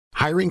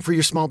Hiring for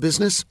your small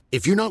business?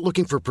 If you're not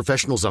looking for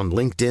professionals on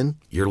LinkedIn,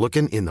 you're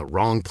looking in the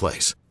wrong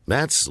place.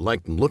 That's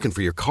like looking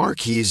for your car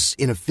keys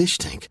in a fish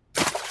tank.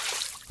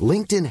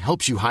 LinkedIn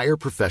helps you hire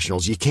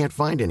professionals you can't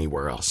find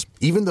anywhere else,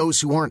 even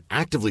those who aren't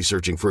actively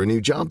searching for a new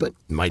job but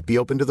might be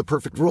open to the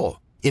perfect role.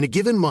 In a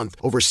given month,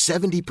 over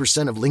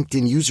 70% of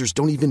LinkedIn users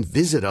don't even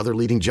visit other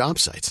leading job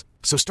sites.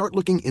 So start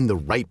looking in the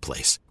right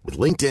place. With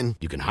LinkedIn,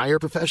 you can hire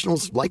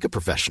professionals like a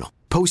professional.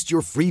 Post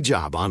your free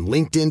job on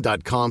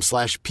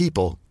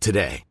linkedin.com/people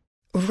today.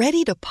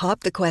 Ready to pop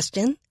the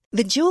question?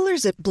 The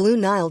jewelers at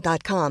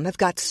BlueNile.com have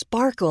got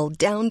sparkle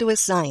down to a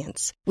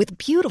science with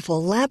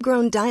beautiful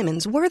lab-grown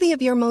diamonds worthy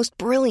of your most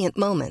brilliant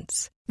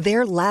moments.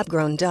 Their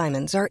lab-grown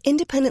diamonds are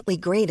independently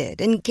graded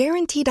and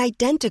guaranteed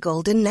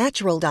identical to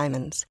natural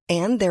diamonds,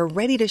 and they're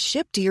ready to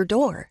ship to your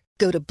door.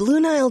 Go to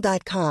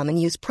BlueNile.com and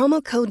use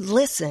promo code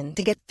LISTEN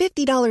to get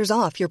 $50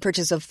 off your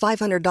purchase of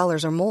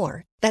 $500 or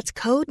more. That's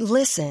code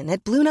LISTEN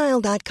at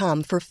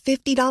BlueNile.com for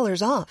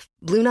 $50 off.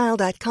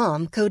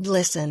 BlueNile.com, code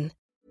LISTEN.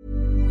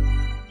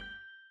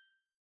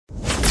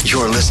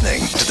 You're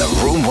listening to the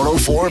Room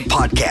 104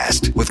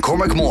 podcast with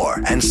Cormac Moore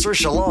and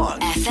Saoirse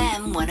Long.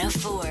 FM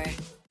 104.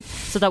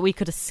 So that we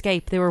could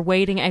escape. They were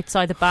waiting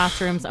outside the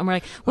bathrooms and we're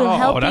like, we'll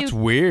help you. Oh, that's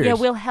weird. Yeah,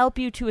 we'll help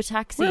you to a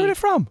taxi. Where were they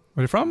from?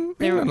 Were they from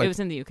England? It was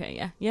in the UK,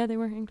 yeah. Yeah, they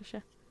were English, yeah.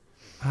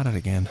 Had it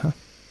again, huh?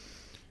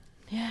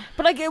 Yeah.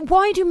 But like,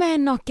 why do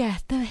men not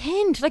get the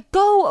hint? Like,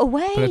 go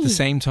away. But at the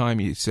same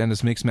time, you send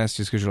us mixed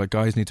messages because you're like,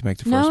 guys need to make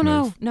the first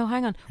move. No,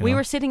 hang on. We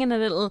were sitting in a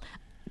little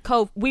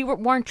cove. We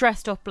weren't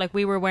dressed up, like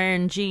we were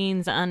wearing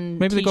jeans and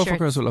maybe t-shirts. they go for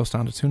girls with low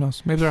standards, who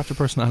knows? Maybe they're after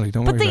personality,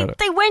 don't worry about it. But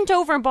they went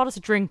over and bought us a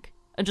drink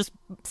and just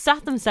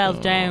sat themselves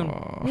down.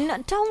 No,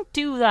 don't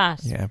do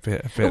that. Yeah, a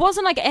bit. It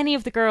wasn't like any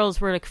of the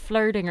girls were like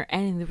flirting or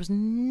anything. There was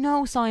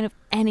no sign of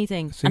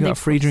anything. So you got a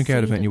free drink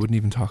out of it and you wouldn't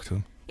even talk to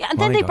them. Yeah, and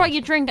then they brought you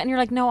a drink and you're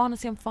like, no,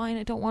 honestly, I'm fine.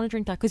 I don't want to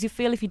drink that. Because you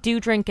feel if you do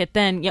drink it,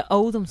 then you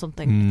owe them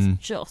something. It's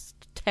just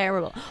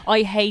terrible.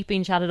 I hate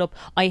being chatted up.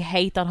 I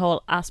hate that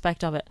whole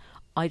aspect of it.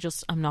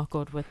 I'm not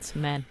good with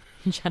men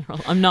in general.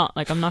 I'm not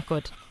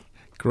good.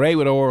 Great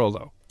with oral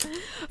though.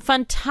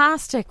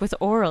 Fantastic with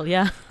oral,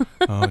 yeah.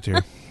 Oh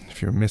dear.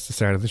 If you missed the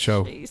start of the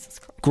show. Jesus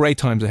Christ. Great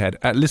times ahead.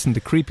 Listen,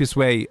 the creepiest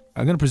way,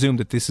 I'm going to presume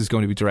that this is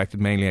going to be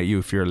directed mainly at you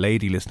if you're a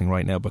lady listening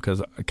right now,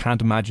 because I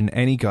can't imagine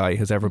any guy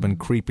has ever been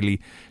creepily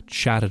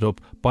chatted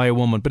up by a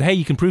woman. But hey,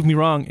 you can prove me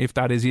wrong if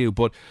that is you,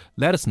 but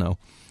let us know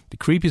the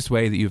creepiest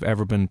way that you've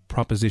ever been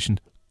propositioned,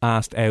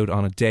 asked out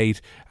on a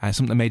date,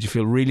 something that made you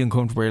feel really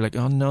uncomfortable where you're like,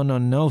 oh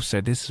no sir,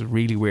 this is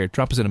really weird.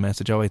 Drop us in a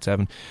message,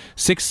 087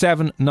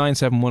 67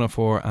 97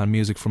 104, and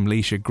music from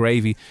Leisha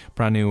Gravy,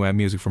 brand new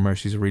music from her.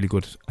 She's a really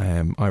good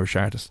Irish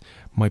artist,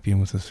 might be in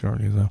with us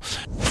shortly as well.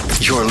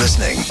 You're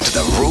listening to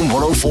the Room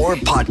 104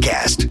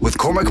 podcast with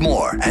Cormac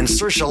Moore and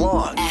Saoirse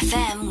Long.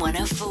 FM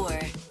 104.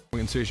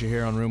 And Saoirse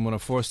here on Room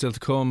 104. Still to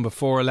come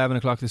before 11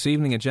 o'clock this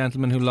evening, a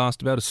gentleman who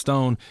lost about a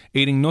stone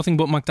eating nothing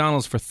but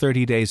McDonald's for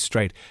 30 days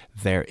straight.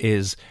 There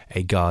is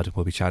a God.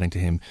 We'll be chatting to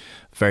him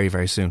very,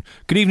 very soon.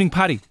 Good evening,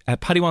 Paddy.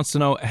 Paddy wants to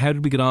know, how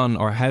did we get on,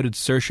 or how did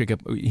Saoirse get...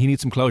 He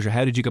needs some closure.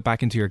 How did you get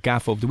back into your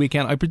gaff over the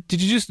weekend?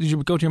 Did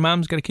you go to your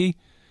mum's, get a key?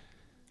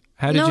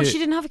 No, she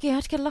didn't have a key. I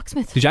had to get a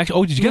locksmith. Did you actually?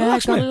 Oh, did you get a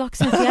locksmith? I got a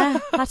locksmith, yeah.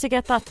 Had to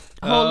get that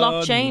whole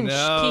lock changed.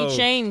 No. Key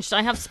changed.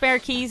 I have spare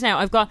keys now.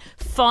 I've got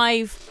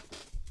 5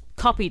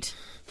 copied.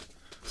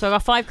 So I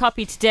got 5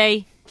 copied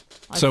today.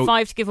 I have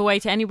 5 to give away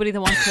to anybody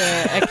that wants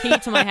a key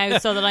to my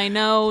house so that I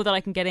know that I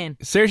can get in.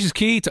 Saoirse's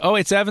key to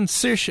 087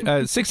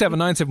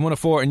 6797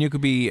 104, and you could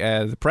be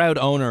the proud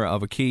owner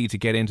of a key to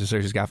get into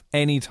Saoirse's gaff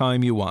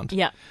anytime you want.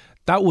 Yeah.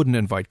 That wouldn't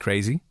invite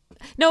crazy.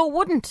 No, it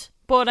wouldn't.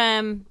 But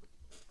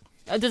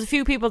there's a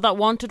few people that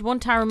wanted one.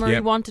 Tara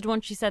Murray wanted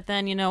one. She said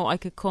then, I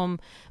could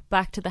come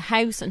back to the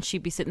house and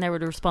she'd be sitting there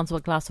with a responsible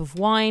glass of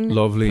wine.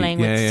 Lovely. Playing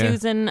with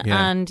Susan.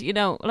 And,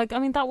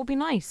 that would be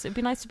nice. It'd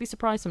be nice to be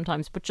surprised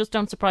sometimes, but just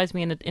don't surprise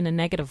me in a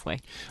negative way.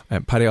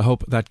 Paddy, I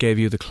hope that gave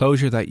you the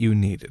closure that you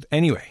needed.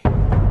 Anyway. Dun,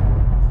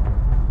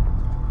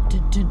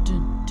 dun,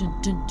 dun,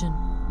 dun, dun,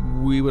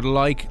 dun. We would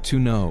like to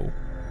know,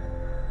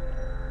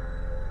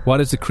 what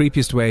is the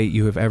creepiest way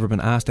you have ever been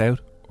asked out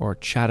or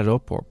chatted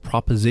up or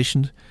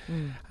propositioned?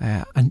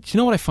 And do you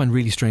know what I find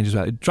really strange as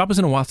well? Drop us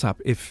in a WhatsApp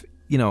if,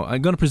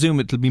 I'm going to presume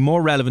it'll be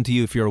more relevant to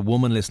you if you're a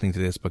woman listening to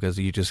this, because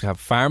you just have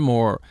far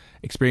more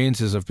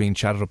experiences of being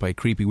chatted up by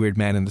creepy weird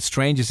men in the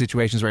strangest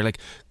situations where you're like,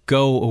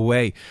 go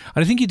away.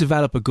 And I think you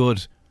develop you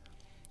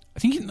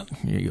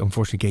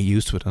unfortunately get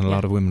used to it, and a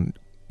lot of women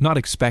not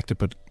expect it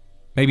but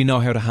maybe know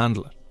how to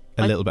handle it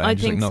a little bit. I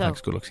just think like, no so.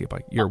 thanks, good luck, see you,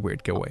 bye. You're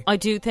weird, go away. I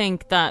do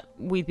think that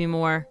we'd be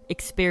more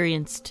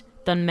experienced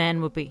than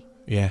men would be.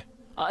 Yeah.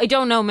 I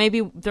don't know,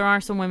 maybe there are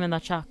some women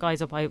that chat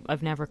guys up.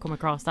 I've never come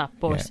across that,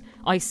 but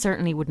I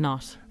certainly would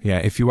not. Yeah,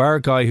 if you are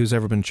a guy who's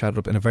ever been chatted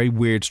up in a very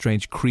weird,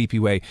 strange, creepy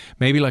way,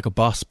 maybe like a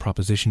boss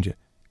propositioned you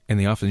in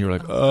the office and you're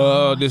like,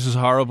 oh, this is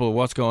horrible,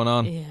 what's going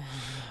on?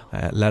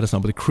 Yeah. Let us know.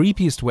 But the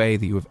creepiest way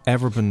that you have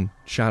ever been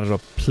chatted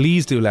up,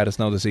 please do let us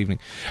know this evening.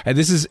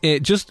 This is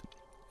just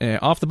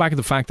off the back of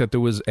the fact that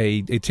there was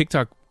a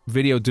TikTok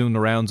video doing the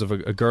rounds of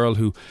a girl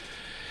who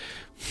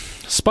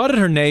spotted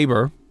her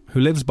neighbour who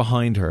lives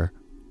behind her,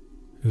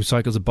 who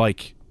cycles a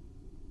bike,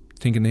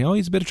 thinking, oh,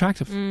 he's a bit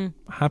attractive.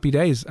 Happy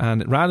days.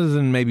 And rather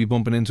than maybe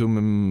bumping into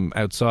him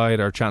outside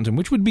or chatting to him,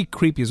 which would be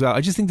creepy as well,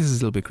 I just think this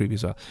is a little bit creepy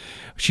as well,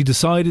 she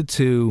decided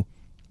to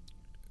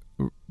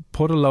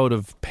put a load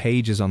of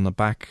pages on the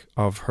back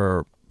of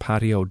her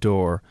patio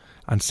door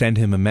and send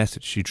him a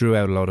message. She drew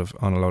out a load of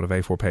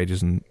A4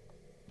 pages and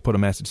put a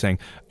message saying,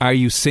 "Are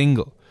you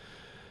single?"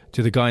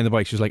 to the guy on the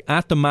bike. She was like,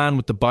 "At the man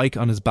with the bike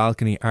on his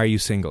balcony, are you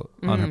single?"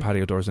 on her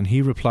patio doors. And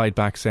he replied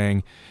back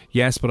saying,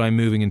 "Yes, but I'm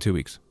moving in 2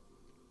 weeks.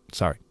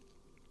 Sorry."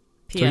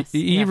 P.S. So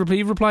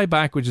he replied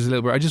back, which is a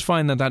little bit... I just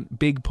find that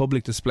big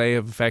public display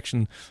of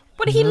affection...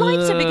 But he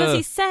liked it because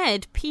he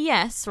said,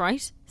 P.S.,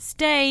 right?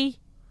 Stay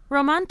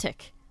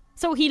romantic.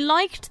 So he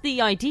liked the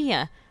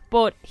idea,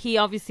 but he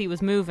obviously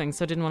was moving,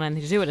 so didn't want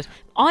anything to do with it.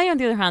 I, on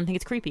the other hand, think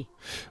it's creepy.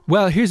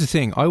 Well, here's the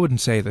thing. I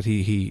wouldn't say that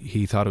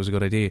he thought it was a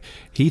good idea.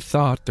 He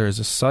thought there's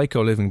a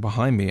psycho living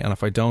behind me, and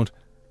if I don't...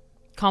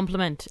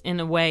 Compliment,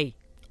 in a way.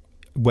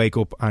 Wake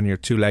up and your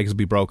two legs will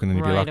be broken and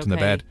you'll be locked in the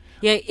bed.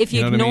 Yeah, if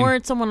you know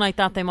ignored someone like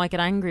that, they might get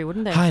angry,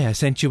 wouldn't they? Hi, I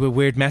sent you a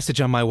weird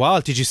message on my wall.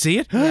 Did you see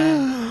it?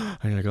 Yeah.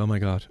 And you're like, oh my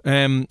God.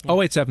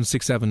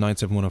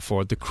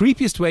 08767971004. The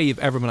creepiest way you've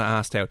ever been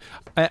asked out.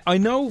 I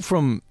know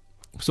from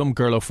some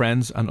girlo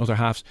friends and other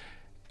halves,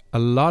 a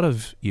lot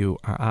of you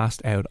are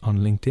asked out on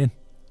LinkedIn.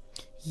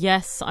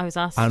 Yes, I was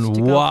asked and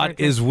to go what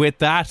for is with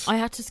that? I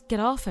had to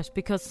get off it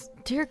because,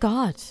 dear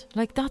God,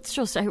 like that's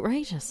just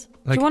outrageous.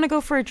 Like, do you want to go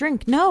for a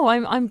drink? No,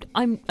 I don't.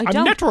 I'm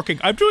networking.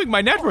 I'm doing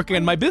my networking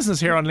and my business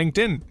here on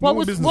LinkedIn. What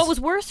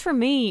was worse for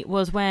me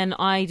was when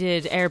I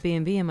did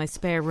Airbnb in my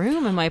spare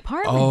room in my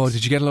apartment. Oh,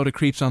 did you get a load of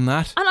creeps on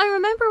that? And I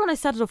remember when I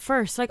set it up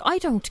first, like, I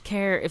don't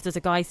care if there's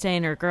a guy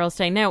staying or a girl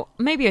staying. Now,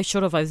 maybe I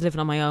should have. I was living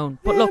on my own.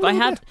 But look, I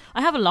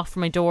have a lock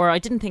for my door. I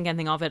didn't think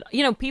anything of it.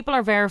 You know, people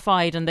are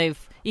verified and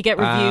you get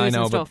reviews I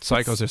know, and stuff. But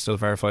psychos are still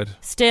verified.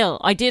 Still,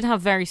 I did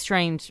have very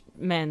strange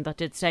men that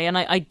did stay, and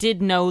I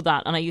did know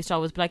that, and I used to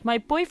always be like, my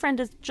boyfriend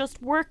is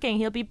just working,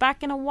 he'll be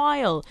back in a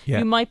while,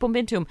 you might bump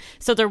into him.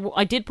 So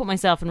I did put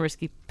myself in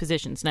risky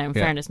positions. Now, in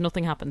fairness,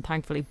 nothing happened,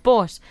 thankfully,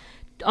 but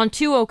on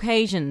 2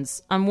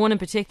 occasions, and one in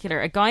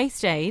particular, a guy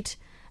stayed.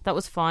 That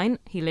was fine.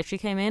 He literally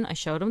came in, I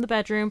showed him the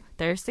bedroom,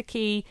 there's the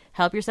key,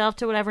 help yourself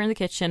to whatever in the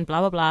kitchen, blah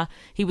blah blah.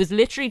 He was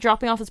literally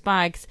dropping off his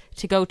bags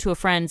to go to a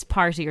friend's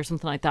party or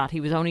something like that. He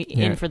was only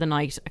in for the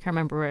night. I can't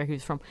remember where he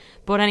was from,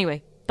 but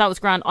anyway, that was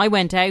grand. I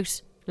went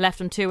out,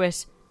 left him to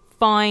it,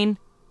 fine.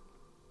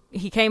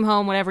 He came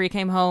home whenever he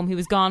came home. He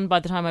was gone by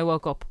the time I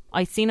woke up.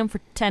 I seen him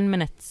for 10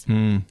 minutes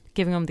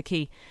giving him the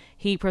key.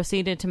 He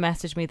proceeded to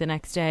message me the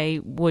next day,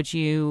 would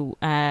you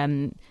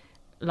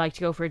like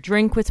to go for a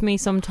drink with me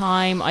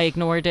sometime? I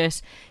ignored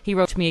it. He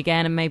wrote to me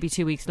again, and maybe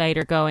 2 weeks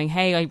later going,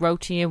 hey, I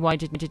wrote to you, why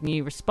didn't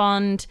you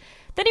respond?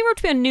 Then he wrote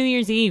to me on New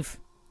Year's Eve,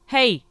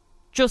 hey,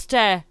 just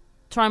try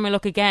my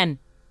luck again,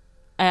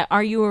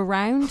 are you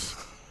around?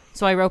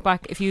 So I wrote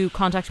back, if you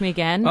contact me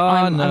again,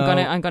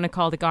 I'm gonna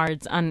call the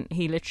guards. And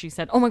he literally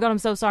said, oh my God, I'm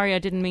so sorry, I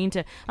didn't mean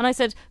to. And I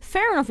said,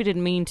 fair enough, you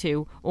didn't mean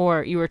to,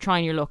 or you were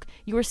trying your luck.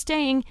 You were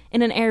staying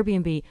in an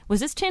Airbnb.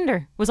 Was this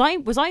Tinder? Was I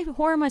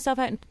whoring myself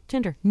out in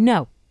Tinder?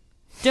 No.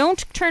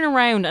 Don't turn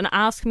around and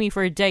ask me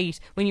for a date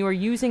when you are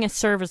using a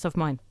service of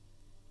mine.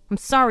 I'm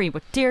sorry,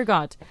 but dear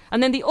God.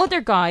 And then the other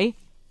guy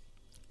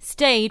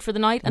stayed for the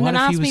night and then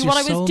asked me what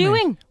I was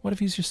doing. What if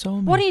he's your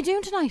soulmate? What are you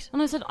doing tonight?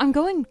 And I said, I'm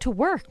going to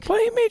work.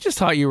 Well, you may just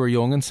thought you were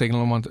young and single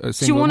and wanted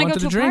Do you want to go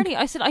to a drink. party?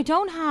 I said, I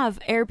don't have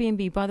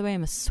Airbnb. By the way,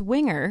 I'm a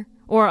swinger,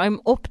 or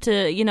I'm up to,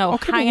 hanging out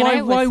with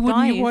guys. Why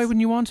wouldn't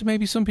you want to?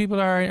 Maybe some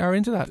people are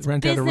into that.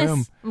 Rent out a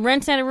room.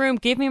 Rent out a room.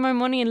 Give me my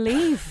money and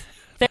leave.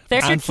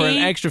 There's your and for key.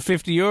 an extra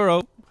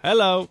 €50.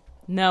 Hello.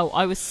 No,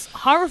 I was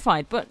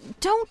horrified, but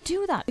don't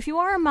do that. If you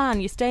are a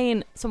man, you stay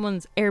in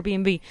someone's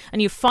Airbnb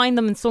and you find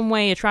them in some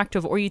way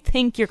attractive, or you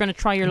think you're going to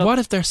try your luck. What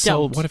if they're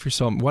what if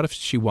you're what if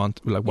she what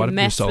if you're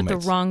soulmates? With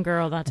the wrong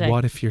girl that day.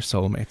 What if you're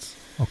soulmates?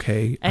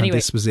 Okay, anyway, and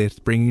this was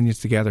it, bringing you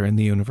together in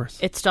the universe.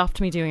 It stopped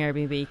me doing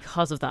Airbnb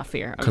because of that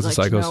fear. I was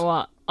like, you know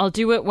what? I'll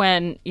do it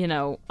when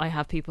I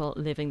have people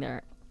living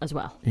there as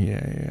well.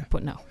 Yeah.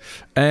 But no.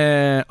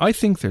 I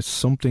think there's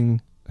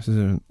something. This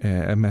is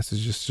a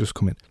message just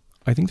come in.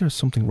 I think there's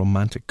something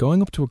romantic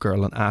going up to a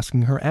girl and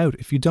asking her out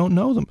if you don't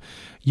know them.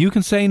 You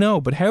can say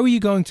no, but how are you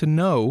going to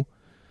know?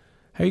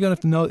 How are you going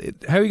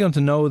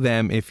to know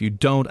them if you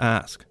don't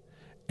ask?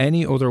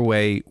 Any other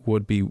way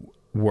would be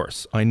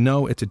worse. I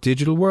know it's a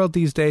digital world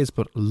these days,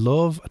 but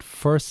love at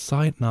first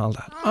sight and all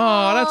that.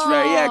 Oh, that's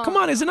very come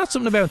on, isn't that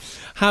something about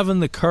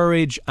having the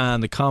courage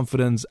and the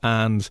confidence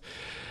and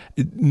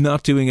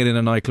not doing it in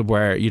a nightclub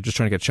where you're just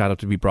trying to get chat up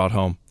to be brought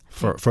home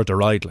for the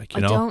ride,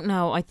 I don't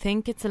know. I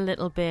think it's a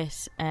little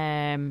bit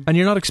and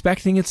you're not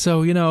expecting it,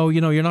 so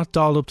you're not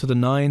dolled up to the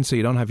nine, so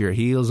you don't have your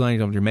heels on, you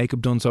don't have your makeup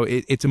done, so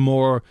it's a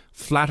more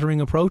flattering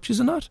approach,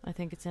 isn't it? I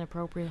think it's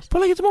inappropriate.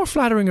 But it's a more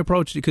flattering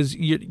approach because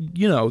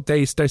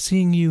they're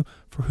seeing you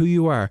for who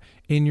you are,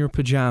 in your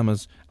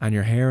pyjamas and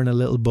your hair in a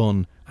little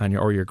bun and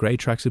your grey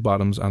tracksuit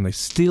bottoms, and they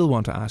still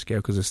want to ask you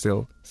out because they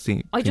still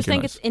see. I just you're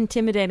think nice. it's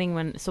intimidating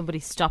when somebody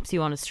stops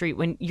you on a street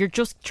when you're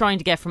just trying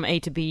to get from A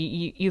to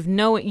B.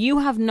 You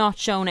have not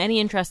shown any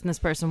interest in this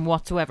person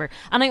whatsoever,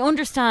 and I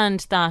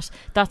understand that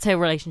that's how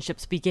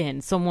relationships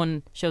begin.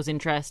 Someone shows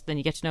interest, then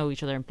you get to know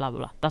each other, and blah blah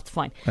blah. That's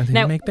fine. And then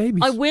now, you make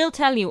babies. I will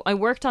tell you, I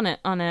worked on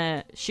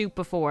a shoot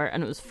before,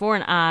 and it was for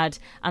an ad,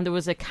 and there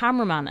was a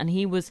cameraman, and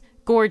he was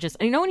gorgeous.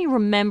 And you know when you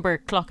remember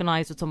clocking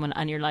eyes with someone,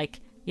 and you're like,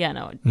 yeah,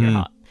 no, you're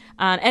hot.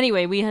 And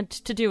anyway, we had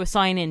to do a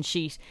sign-in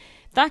sheet.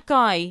 That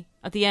guy,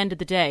 at the end of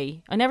the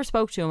day, I never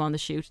spoke to him on the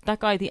shoot. That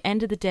guy, at the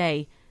end of the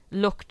day,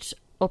 looked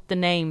up the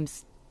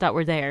names that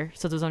were there.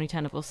 So there was only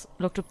 10 of us.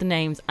 Looked up the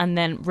names and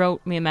then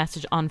wrote me a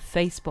message on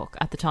Facebook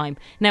at the time.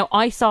 Now,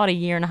 I saw it a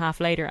year and a half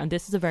later, and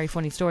this is a very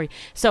funny story.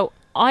 So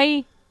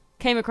I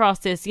came across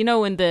this, you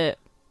know, in the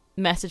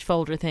message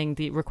folder thing,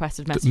 the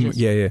requested messages.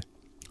 Yeah.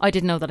 I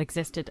didn't know that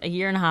existed. A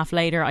year and a half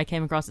later, I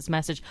came across this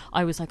message.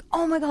 I was like,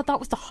 oh my God, that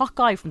was the hot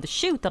guy from the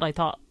shoot that I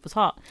thought was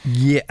hot.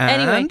 Yeah,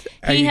 anyway,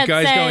 are you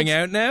guys going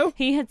out now?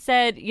 He had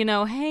said, you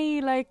know,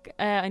 hey, like,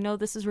 I know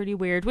this is really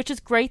weird, which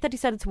is great that he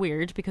said it's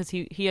weird because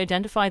he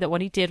identified that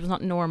what he did was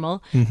not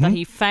normal, that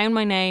he found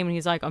my name and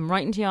he's like, I'm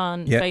writing to you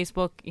on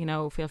Facebook, you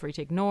know, feel free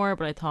to ignore,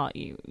 but I thought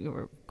you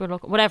were good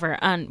luck, whatever,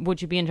 and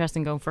would you be interested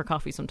in going for a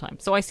coffee sometime?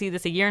 So I see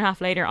this a year and a half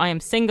later. I am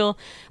single.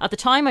 At the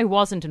time I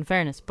wasn't, in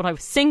fairness, but I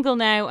was single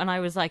now, and I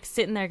was like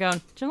sitting there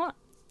going, do you know what?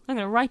 I'm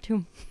going to write to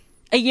him.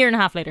 A year and a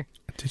half later.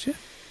 Did you?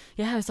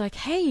 Yeah, I was like,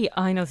 hey,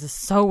 I know this is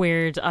so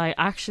weird. I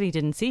actually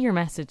didn't see your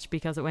message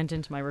because it went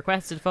into my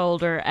requested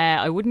folder.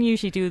 I wouldn't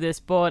usually do this,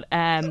 but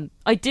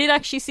I did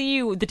actually see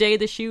you the day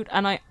of the shoot,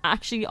 and I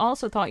actually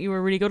also thought you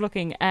were really good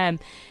looking.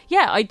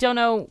 Yeah, I don't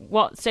know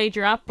what stage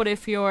you're at, but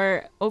if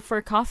you're up for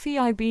a coffee,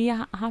 I'd be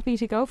happy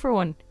to go for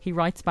one. He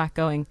writes back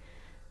going,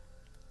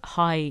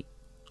 hi,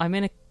 I'm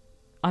in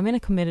a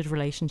committed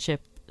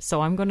relationship,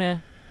 so I'm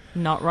gonna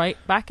not write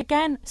back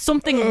again.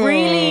 Something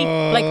really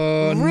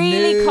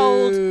really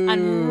cold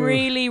and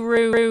really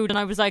rude, and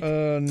I was like,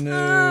 oh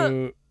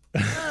no.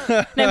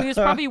 Now he was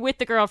probably with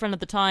the girlfriend at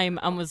the time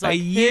and was like, a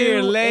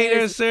year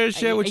later,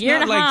 Saoirse, would you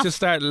not like to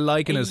start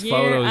liking his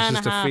photos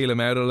just to feel him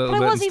out a little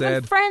bit instead? I wasn't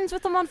even friends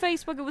with him on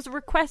Facebook. It was a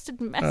requested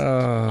message.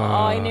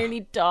 I nearly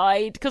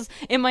died because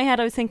in my head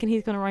I was thinking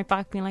he's going to write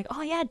back being like,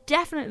 oh yeah,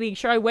 definitely,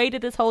 sure, I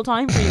waited this whole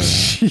time for you.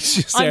 She's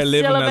just there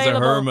living as a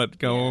hermit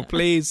going,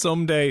 please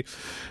someday.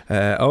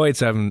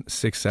 087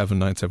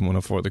 6797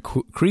 104, the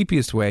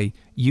creepiest way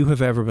you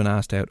have ever been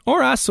asked out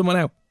or asked someone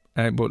out.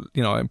 But,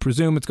 you know, I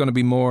presume it's going to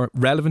be more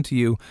relevant to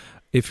you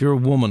if you're a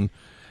woman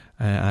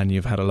and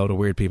you've had a load of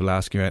weird people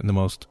ask you out in the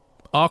most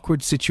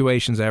awkward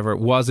situations ever.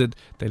 Was it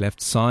they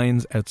left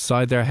signs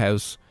outside their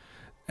house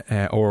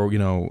or, you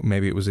know,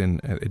 maybe it was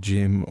in a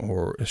gym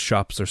or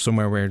shops or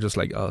somewhere where you're just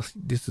like, oh,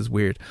 this is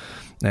weird.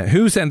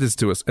 Who sent this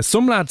to us?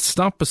 Some lad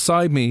stopped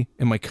beside me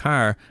in my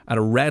car at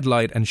a red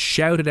light and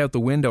shouted out the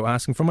window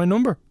asking for my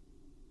number.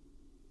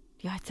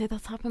 Yeah, I'd say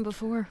that's happened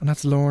before. And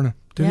that's Lorna.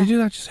 Did they do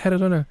that? Just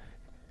headed on her.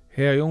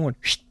 Here, young one.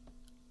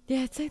 Yeah,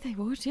 I'd say they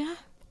would, yeah.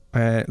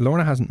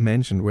 Lorna hasn't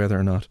mentioned whether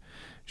or not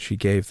she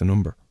gave the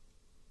number.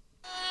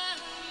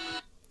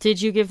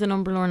 Did you give the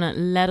number, Lorna?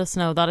 Let us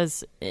know. That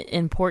is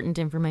important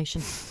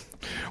information.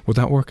 Would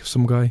that work if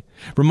some guy...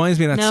 Reminds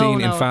me of that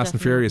scene in Fast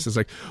and Furious. It's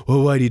like,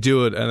 well, why do you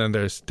do it? And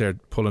then they're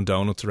pulling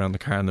donuts around the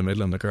car in the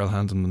middle and the girl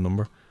hands him the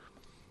number.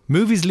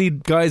 Movies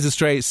lead guys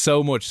astray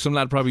so much. Some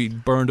lad probably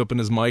burned up in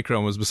his micro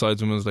and was beside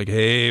him and was like,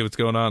 hey, what's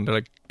going on? They're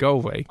like, go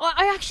away.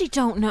 I actually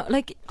don't know.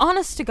 Like,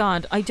 honest to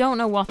God, I don't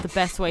know what the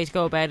best way to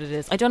go about it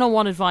is. I don't know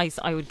what advice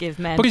I would give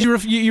men. Because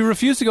you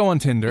refuse to go on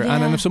Tinder,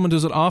 and then if someone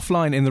does it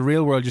offline in the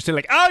real world, you're still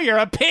like, oh, you're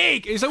a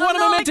pig. He's like, what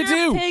am I meant to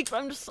do? A pig.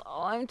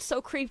 I'm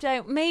so creeped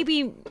out.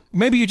 Maybe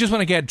you just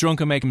want to get drunk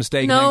and make a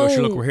mistake and then go,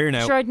 sure, look, we're here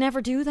now. Sure, I'd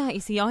never do that,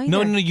 you see, either.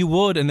 No, you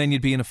would, and then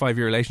you'd be in a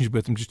 5-year relationship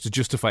with them just to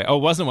justify, oh,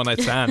 it wasn't a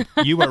one-night stand.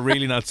 You were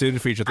really not suited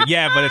for each other.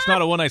 Yeah, but it's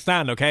not a one-night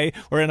stand, okay?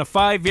 We're in a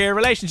 5-year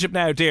relationship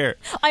now, dear.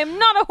 I'm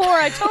not a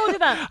whore, I told you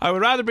that. I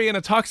would rather be in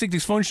a toxic,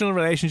 dysfunctional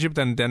relationship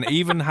than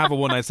even have a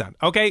one-night stand.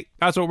 Okay,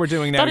 that's what we're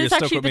doing now. That is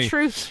actually the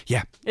truth.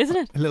 Yeah. Isn't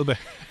it? A little bit.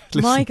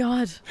 Listen. My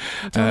God.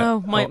 I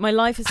don't know. My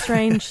life is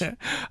strange.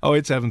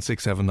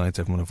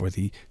 087679710,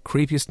 the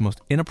creepiest, most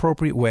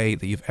inappropriate way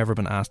that you've ever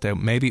been asked out.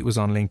 Maybe it was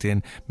on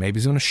LinkedIn, maybe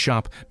it's in a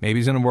shop, maybe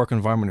it's in a work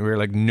environment where you're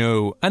like,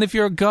 no. And if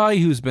you're a guy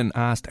who's been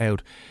asked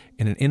out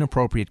in an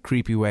inappropriate,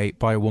 creepy way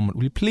by a woman,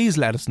 will you please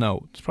let us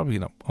know? There's probably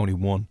only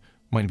one.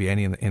 Mightn't be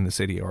any in the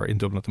city or in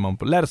Dublin at the moment,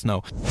 but let us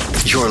know.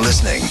 You're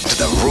listening to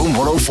the Room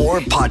 104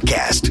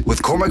 podcast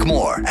with Cormac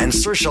Moore and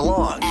Saoirse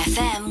Long.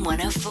 FM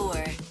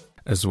 104.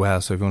 As well,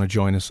 so if you want to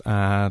join us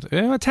at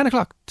 10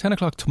 o'clock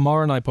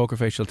tomorrow night,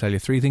 Pokerface will tell you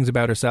 3 things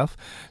about herself.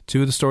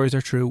 2 of the stories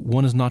are true,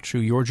 1 is not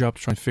true. Your job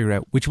to try and figure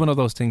out which one of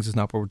those things is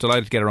not, but we're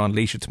delighted to get her on,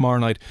 Leisha, tomorrow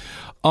night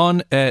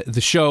on the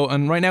show.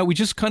 And right now we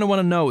just kind of want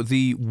to know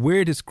the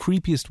weirdest,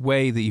 creepiest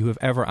way that you have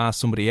ever asked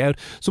somebody out.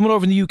 Someone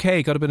over in the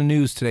UK got a bit of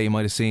news today, you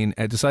might have seen,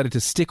 decided to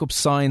stick up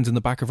signs in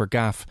the back of her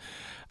gaff,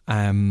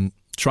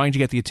 trying to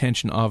get the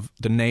attention of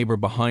the neighbour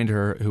behind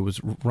her who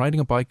was riding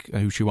a bike,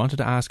 who she wanted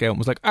to ask out, and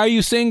was like, "Are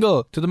you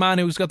single?" to the man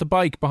who's got the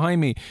bike behind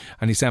me.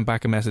 And he sent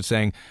back a message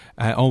saying,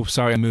 "Oh,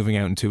 sorry, I'm moving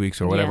out in 2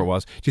 weeks," or whatever it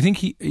was. Do you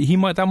think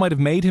that might have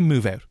made him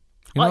move out?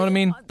 You know what I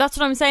mean? That's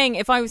what I'm saying.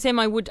 If I was him,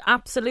 I would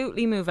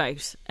absolutely move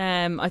out.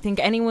 I think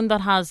anyone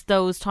that has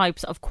those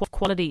types of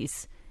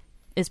qualities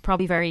is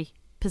probably very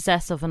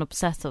possessive and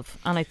obsessive,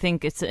 and I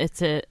think it's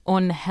a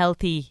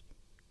unhealthy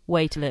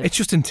way to live. It's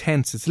just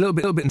intense. It's a little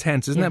bit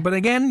intense, isn't it? But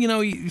again, you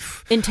know,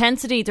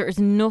 intensity. There is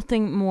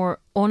nothing more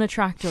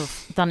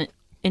unattractive than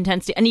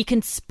intensity, and you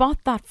can spot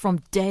that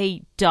from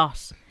day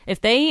dot.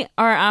 If they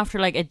are after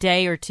like a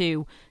day or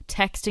two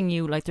texting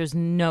you like there's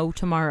no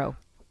tomorrow,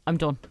 I'm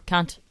done.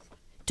 Can't.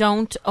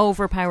 Don't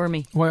overpower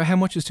me. Well, how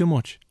much is too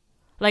much?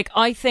 Like,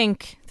 I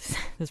think this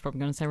is probably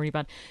going to sound really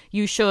bad.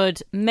 You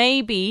should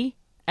maybe.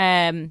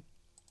 I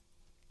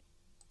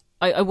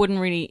wouldn't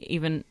really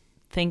even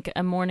think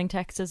a morning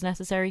text is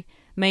necessary.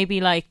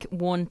 Maybe like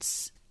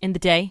once in the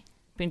day,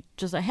 being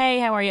just like, "Hey,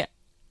 how are you?"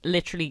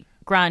 Literally,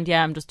 grand.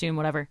 Yeah, I'm just doing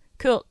whatever.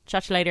 Cool.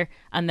 Chat to you later.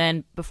 And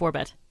then before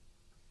bed.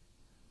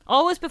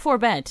 Always before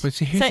bed.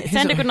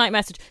 Send a good night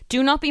message.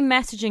 Do not be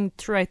messaging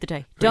throughout the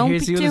day. Don't be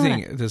doing it. Here's the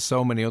other thing. There's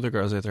so many other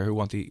girls out there who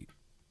want the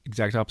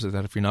exact opposite.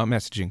 That if you're not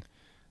messaging,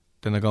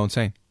 then they'll go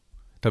insane.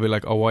 They'll be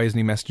like, "Oh, why isn't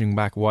he messaging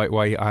back?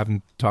 Why I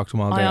haven't talked to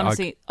him all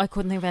day?" I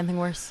couldn't think of anything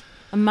worse.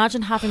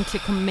 Imagine having to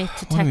commit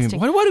to texting.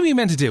 What are we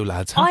meant to do,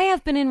 lads? Huh? I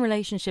have been in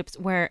relationships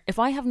where if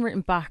I haven't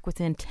written back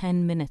within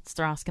 10 minutes,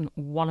 they're asking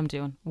what I'm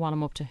doing, what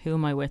I'm up to, who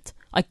am I with.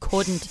 I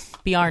couldn't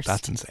be arsed.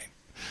 That's insane.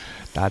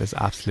 That is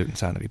absolute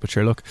insanity. But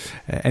sure, look,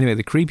 anyway,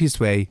 the creepiest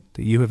way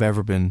that you have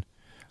ever been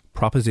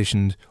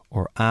propositioned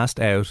or asked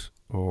out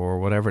or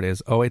whatever it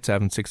is,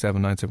 087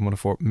 6797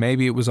 104.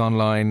 Maybe it was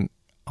online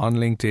on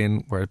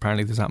LinkedIn, where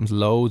apparently this happens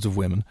loads of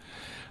women,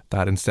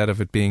 that instead of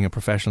it being a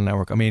professional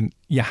network, I mean,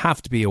 you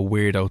have to be a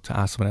weirdo to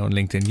ask someone out on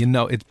LinkedIn. You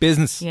know, it's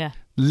business. Yeah.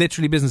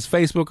 Literally business.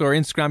 Facebook or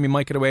Instagram, you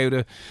might get away with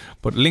it,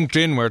 but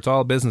LinkedIn, where it's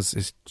all business,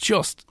 is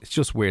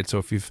just weird. So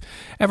if you've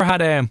ever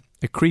had a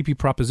creepy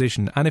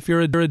proposition, and if you're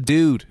a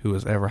dude who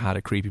has ever had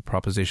a creepy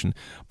proposition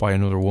by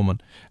another woman,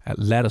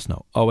 let us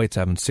know.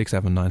 087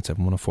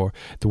 6797 104.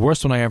 The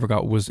worst one I ever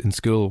got was in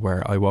school,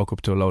 where I woke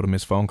up to a load of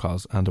missed phone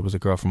calls, and there was a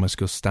girl from my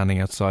school standing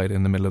outside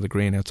in the middle of the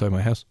green outside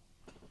my house.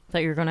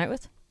 That you were going out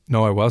with?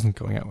 No, I wasn't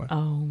going out with.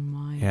 Oh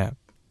my. Yeah.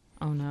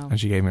 Oh no. And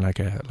she gave me like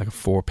a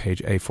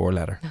 4-page A4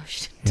 letter. No,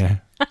 she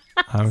didn't. Yeah.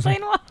 I was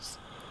saying what?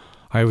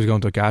 I was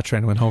going to a GAT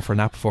train, went home for a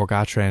nap before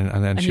GAT train,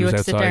 and then she was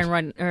outside. And you had to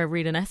sit there and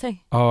read an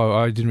essay? Oh,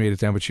 I didn't read it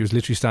down, but she was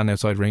literally standing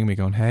outside ringing me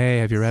going, "Hey,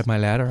 have you read my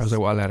letter?" I was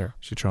like, "What letter?"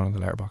 She'd thrown in the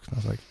letterbox, and I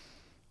was like,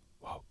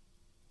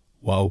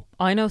 Whoa.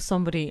 I know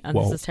somebody, and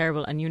this is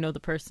terrible, and you know the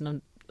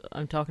person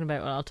I'm talking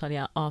about, and I'll tell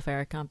you off air.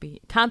 I can't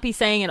be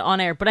saying it on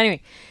air. But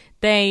anyway,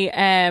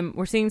 they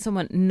were seeing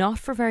someone not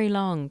for very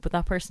long, but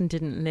that person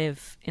didn't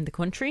live in the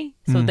country,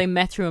 so they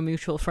met through a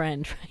mutual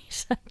friend,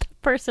 right? That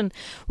person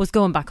was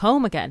going back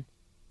home again,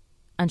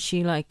 and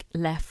she like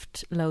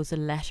left loads of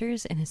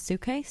letters in his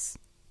suitcase.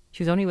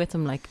 She was only with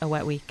him like a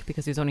wet week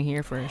because he was only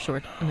here for a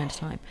short amount of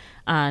time,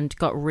 and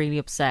got really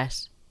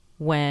upset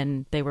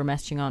when they were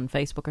messaging on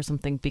Facebook or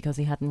something because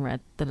he hadn't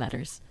read the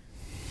letters.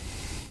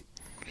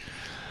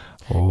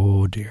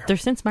 Oh dear. They're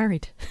since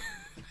married.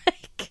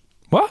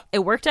 What? It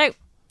worked out.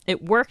 So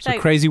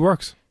crazy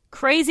works.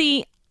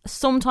 Crazy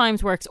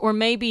sometimes works. Or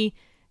maybe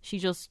she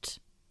just...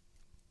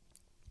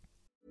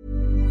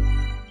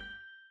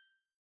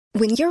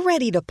 When you're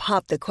ready to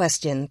pop the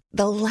question,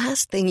 the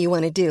last thing you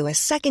want to do is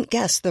second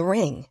guess the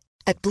ring.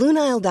 At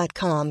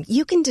BlueNile.com,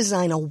 you can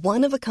design a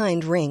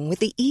one-of-a-kind ring with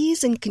the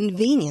ease and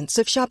convenience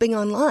of shopping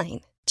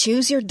online.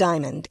 Choose your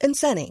diamond and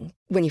setting.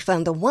 When you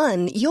find the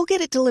one, you'll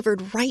get it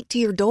delivered right to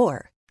your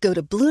door. Go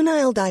to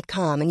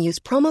BlueNile.com and use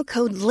promo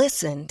code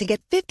LISTEN to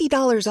get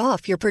 $50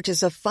 off your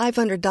purchase of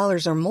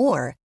 $500 or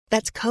more.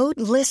 That's code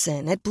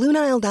LISTEN at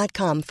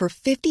BlueNile.com for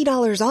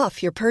 $50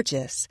 off your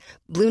purchase.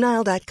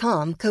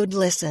 BlueNile.com, code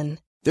LISTEN.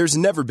 There's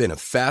never been a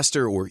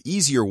faster or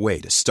easier way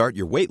to start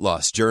your weight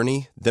loss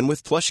journey than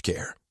with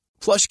PlushCare.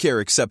 PlushCare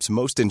accepts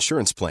most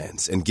insurance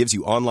plans and gives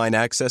you online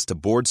access to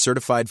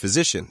board-certified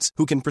physicians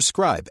who can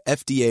prescribe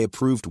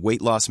FDA-approved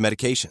weight loss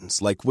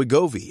medications like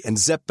Wegovy and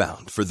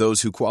Zepbound for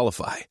those who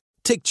qualify.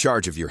 Take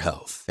charge of your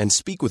health and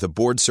speak with a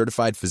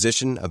board-certified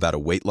physician about a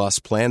weight loss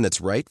plan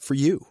that's right for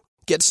you.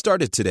 Get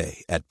started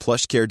today at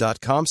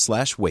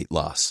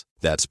plushcare.com/weightloss.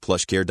 That's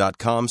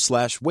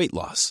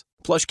plushcare.com/weightloss.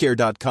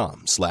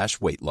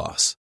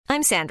 plushcare.com/weightloss.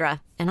 I'm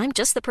Sandra, and I'm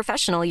just the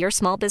professional your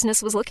small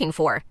business was looking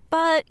for.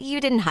 But you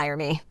didn't hire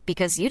me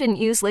because you didn't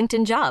use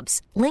LinkedIn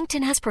Jobs.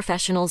 LinkedIn has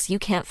professionals you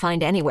can't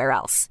find anywhere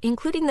else,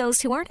 including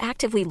those who aren't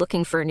actively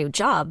looking for a new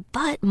job,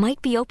 but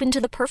might be open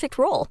to the perfect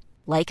role,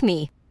 like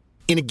me.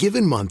 In a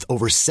given month,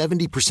 over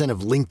 70%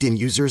 of LinkedIn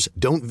users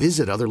don't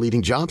visit other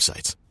leading job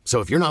sites. So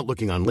if you're not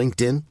looking on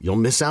LinkedIn, you'll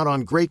miss out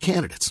on great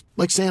candidates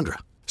like Sandra.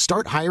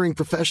 Start hiring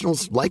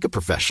professionals like a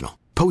professional.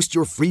 Post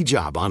your free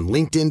job on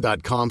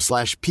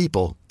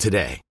linkedin.com/people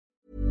today.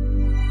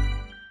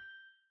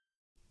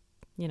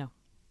 You know,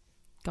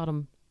 got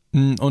him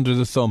Under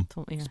the thumb.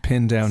 It's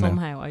pinned down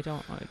Somehow, now. I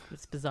don't know.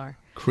 It's bizarre.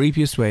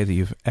 Creepiest way that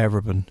you've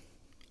ever been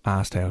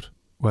asked out,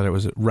 whether it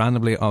was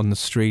randomly on the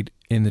street,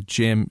 in the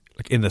gym,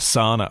 like in the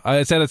sauna.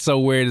 I said it's so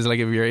weird. It's like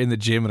if you're in the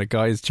gym and a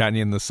guy is chatting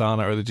you in the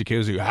sauna or the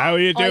jacuzzi. How are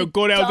you doing?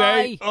 Good out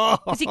there?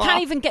 Because you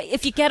can't even get,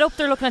 if you get up,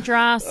 they're looking at your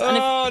ass.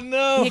 And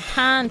no! You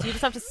can't. You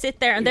just have to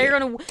sit there, and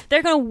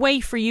they're gonna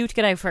wait for you to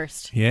get out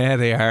first. Yeah,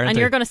 they are. And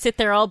you're gonna sit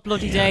there all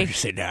bloody day. You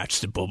say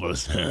that's the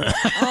bubbles.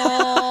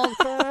 Oh,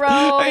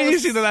 gross! You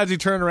see the lads who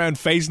turn around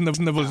facing the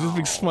bubbles, just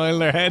big smile on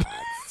their head.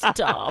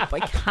 Stop! I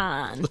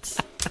can't.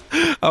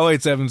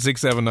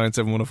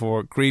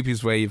 087-679-7104.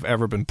 Creepiest way you've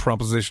ever been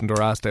propositioned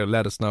or asked out.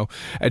 Let us know.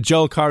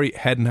 Joel Corey,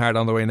 Head and Heart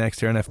on the way next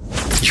here.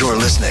 You're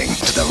listening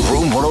to the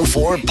Room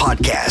 104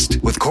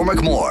 podcast with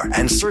Cormac Moore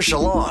and Saoirse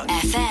Long.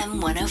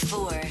 FM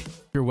 104.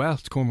 You're well.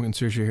 It's Cormac and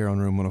Saoirse here on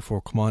Room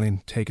 104. Come on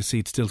in, take a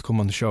seat. Still to come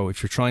on the show.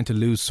 If you're trying to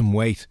lose some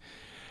weight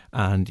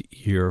and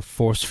you're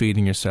force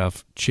feeding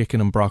yourself chicken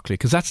and broccoli,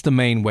 because that's the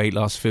main weight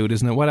loss food,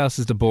 isn't it? What else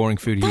is the boring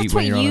food you eat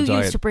when you're on a diet? That's what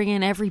you used to bring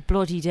in every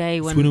bloody day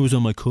when I was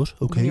on my cut.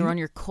 Okay, when you were on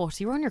your cut.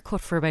 You were on your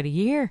cut for about a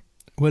year.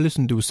 Well,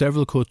 listen, there were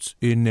several cuts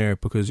in there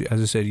because,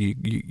 as I said,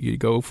 you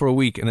go for a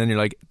week and then you're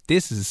like,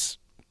 this is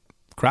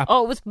crap.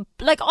 Oh, it was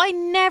like, I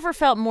never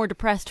felt more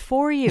depressed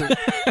for you.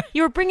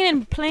 You were bringing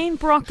in plain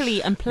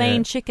broccoli and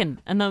plain chicken,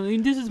 and I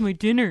mean, this is my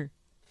dinner.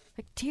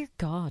 Like, dear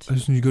God.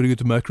 Listen, you got to get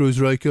the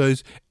macros right,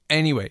 guys.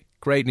 Anyway,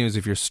 great news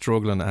if you're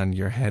struggling and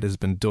your head has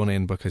been done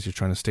in because you're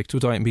trying to stick to a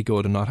diet and be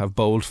good and not have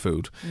bold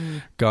food.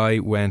 Guy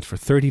went for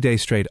 30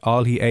 days straight.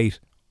 All he ate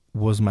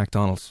was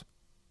McDonald's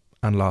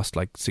and lost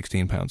like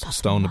 16 pounds.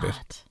 Stoned a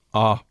bit.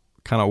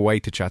 Cannot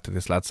wait to chat to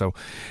this lad. So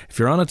if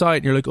you're on a diet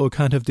and you're like, oh, I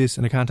can't have this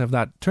and I can't have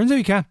that, turns out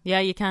you can. Yeah,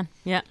 you can.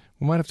 Yeah.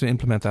 We might have to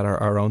implement that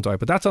our own diet,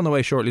 but that's on the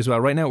way shortly as well.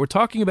 Right now, we're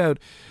talking about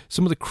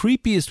some of the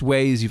creepiest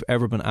ways you've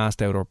ever been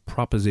asked out or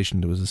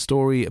propositioned. There was a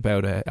story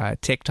about a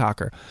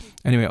TikToker.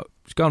 Anyway,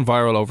 she's gone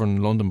viral over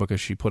in London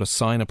because she put a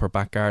sign up her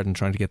back garden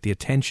trying to get the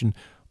attention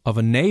of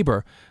a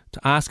neighbour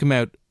to ask him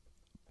out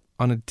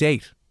on a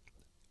date.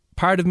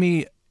 Part of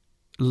me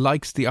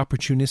likes the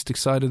opportunistic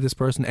side of this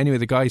person. Anyway,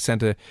 the guy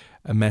sent a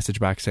message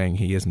back saying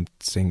he isn't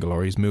single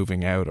or he's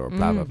moving out or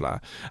blah blah blah,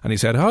 and he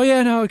said, oh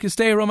yeah, no, I can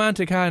stay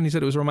romantic, and he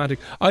said it was romantic.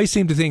 I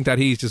seem to think that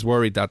he's just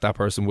worried that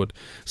person would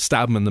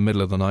stab him in the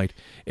middle of the night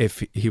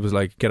if he was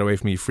like, get away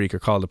from me, you freak, or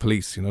call the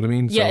police. You know what I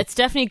mean? Yeah, it's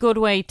definitely a good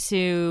way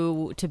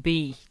to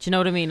be. Do you know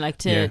what I mean? Like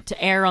to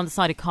err on the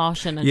side of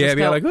caution and just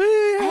be go, like,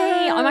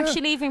 hey, I'm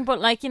actually leaving,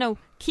 but like, you know,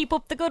 keep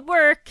up the good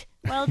work.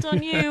 Well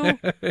done, you.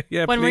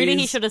 Yeah, when please. Really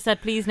he should have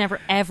said, please never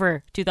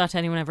ever do that to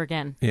anyone ever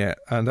again. Yeah,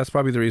 and that's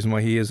probably the reason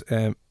why he is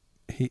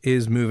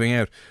moving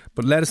out.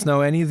 But let us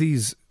know any of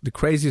these, the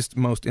craziest,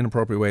 most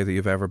inappropriate way that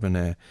you've ever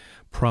been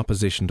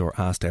propositioned or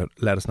asked out.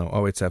 Let us know.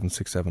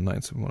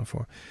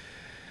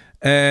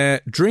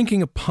 087-679-7104.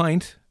 Drinking a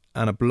pint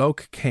and a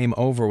bloke came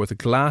over with a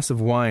glass of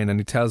wine and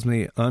he tells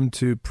me I'm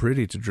too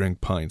pretty to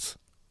drink pints.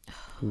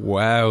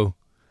 Wow.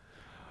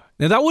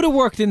 Now, that would have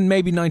worked in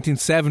maybe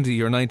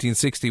 1970 or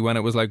 1960 when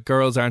it was like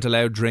girls aren't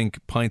allowed to drink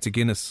pints of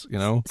Guinness, you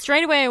know?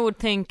 Straight away I would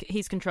think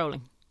he's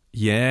controlling.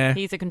 Yeah.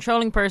 He's a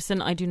controlling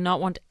person. I do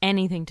not want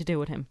anything to do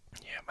with him.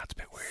 Yeah, that's a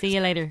bit weird. See you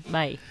later.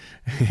 Bye.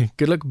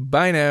 Good luck.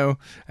 Bye now.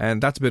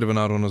 And that's a bit of an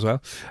odd one as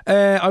well.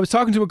 I was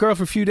talking to a girl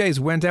for a few days,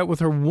 went out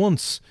with her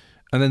once,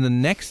 and then the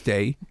next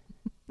day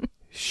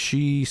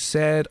she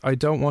said, I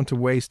don't want to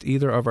waste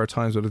either of our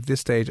times, but at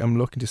this stage I'm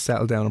looking to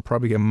settle down and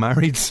probably get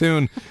married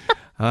soon.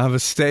 I have a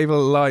stable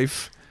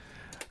life.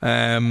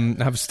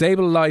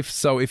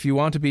 So if you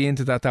want to be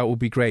into that would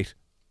be great.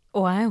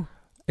 Wow.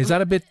 Is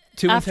that a bit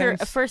too After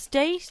intense? a first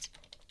date?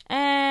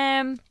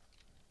 I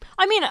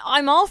mean,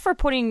 I'm all for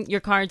putting your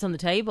cards on the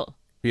table.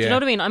 Yeah. Do you know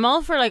what I mean? I'm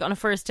all for, like, on a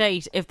first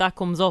date, if that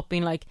comes up,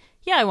 being like,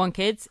 yeah, I want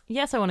kids.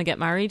 Yes, I want to get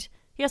married.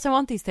 Yes, I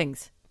want these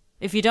things.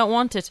 If you don't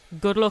want it,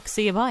 good luck,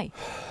 see you, bye.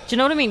 Do you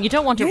know what I mean? You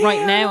don't want it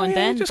right now and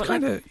then. Just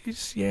kind of,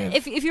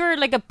 If you're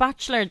like a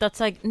bachelor that's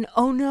like,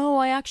 oh no,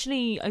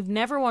 I've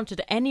never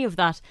wanted any of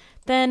that,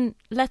 then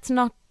let's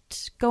not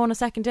go on a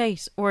second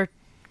date or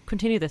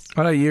continue this.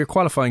 Well, you're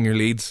qualifying your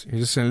leads. You're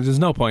just saying there's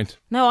no point.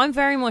 No, I'm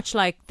very much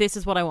like, this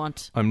is what I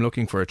want. I'm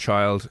looking for a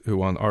child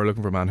or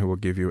looking for a man who will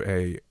give you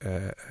a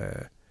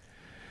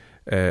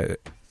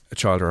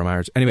child or a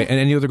marriage. Anyway, and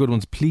any other good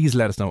ones, please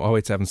let us know.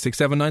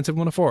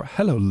 087-679-7104.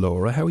 Hello,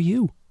 Laura. How are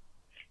you?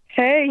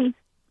 Hey.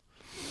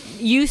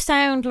 You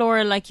sound,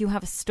 Laura, like you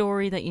have a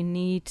story that you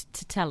need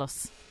to tell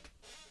us.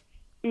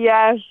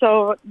 Yeah,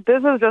 so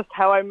this is just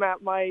how I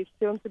met my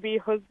soon-to-be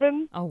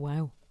husband. Oh,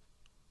 wow.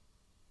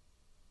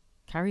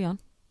 Carry on.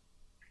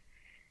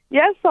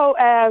 Yeah, so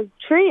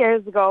 3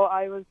 years ago,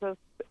 I was just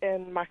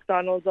in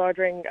McDonald's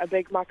ordering a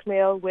Big Mac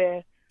meal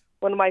with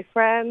one of my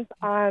friends,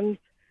 and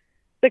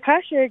the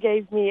cashier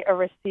gave me a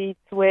receipt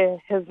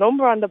with his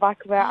number on the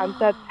back of it and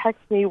said,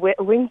 text me with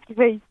a wink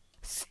face.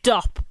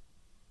 Stop.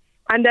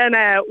 And then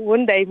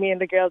one day, me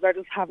and the girls are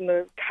just having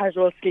a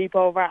casual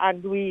sleepover,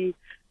 and we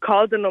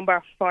called the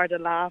number for the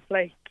laugh,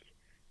 like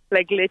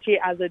literally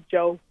as a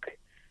joke.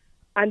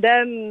 And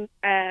then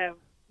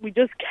we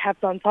just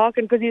kept on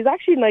talking because he was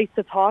actually nice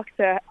to talk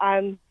to.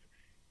 And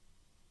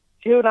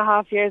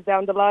 2.5 years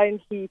down the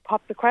line, he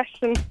popped the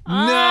question.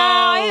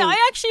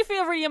 I actually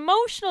feel really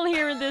emotional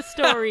hearing this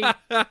story.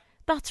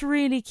 That's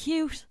really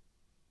cute.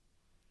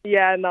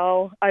 Yeah,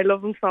 no, I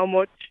love him so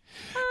much.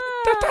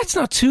 That's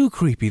not too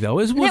creepy though.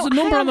 Was the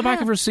number on the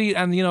back of her seat,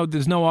 and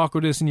there's no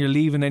awkwardness, and you're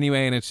leaving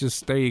anyway, and it's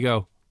just there you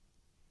go.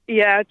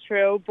 Yeah,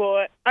 true,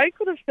 but I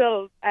could have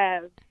still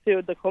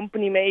sued the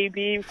company.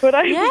 Maybe could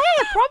I? Yeah,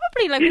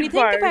 probably. Like when you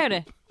think about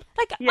it,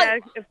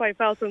 like if I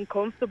felt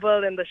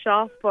uncomfortable in the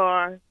shop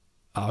or.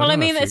 Well, I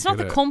mean, it's not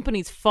the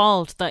company's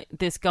fault that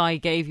this guy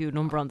gave you a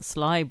number on the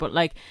sly, but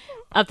like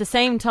at the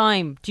same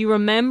time, do you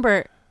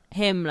remember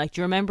him? Like,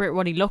 do you remember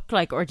what he looked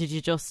like, or did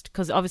you just,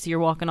 because obviously you're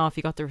walking off,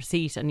 you got the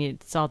receipt and you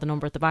saw the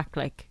number at the back,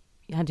 like,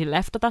 had you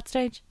left at that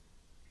stage?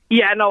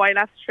 Yeah, no, I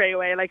left straight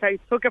away. Like, I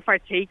took it for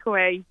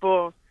takeaway,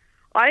 but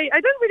I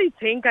didn't really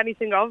think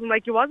anything of him.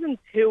 Like, he wasn't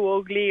too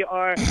ugly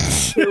or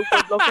too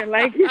good looking.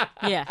 Like,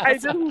 yeah, I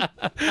didn't.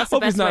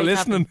 Hope he's not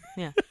listening.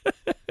 Yeah.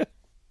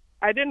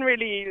 I didn't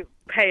really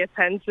pay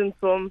attention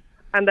to him,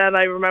 and then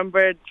I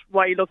remembered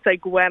what he looked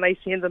like when I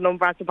seen the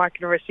number at the back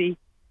of the receipt.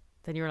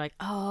 Then you were like,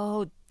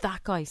 oh,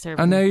 that guy served.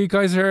 And now you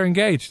guys are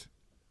engaged.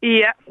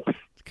 Yeah.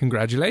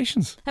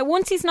 Congratulations. Now,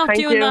 once he's not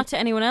doing that to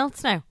anyone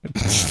else now.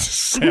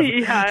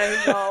 Yeah,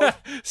 I know.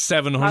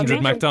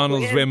 700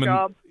 McDonald's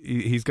women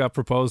he's got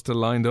proposed to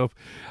lined up.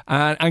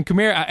 And come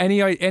here,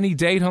 any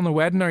date on the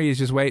wedding, or are you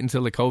just waiting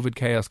until the COVID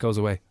chaos goes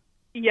away?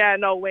 Yeah,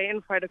 no,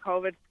 waiting for the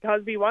COVID,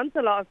 because we want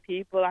a lot of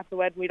people at the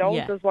wedding. We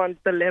don't just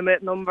want the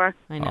limit number.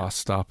 I know. Oh,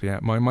 stop, yeah.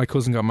 My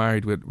cousin got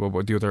married with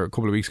the other, a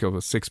couple of weeks ago,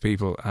 with 6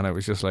 people, and it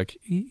was just like,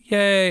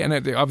 yay. And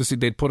obviously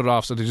they'd put it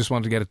off, so they just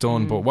wanted to get it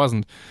done, but it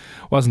wasn't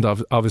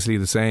obviously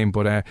the same.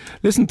 But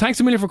listen, thanks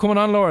a million for coming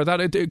on, Laura.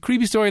 That a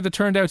creepy story that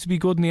turned out to be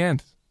good in the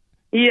end.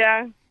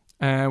 Yeah.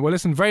 Well,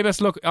 listen, very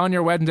best luck on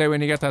your wedding day when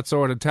you get that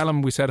sorted. Tell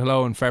them we said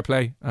hello and fair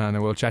play,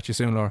 and we'll chat to you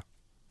soon, Laura.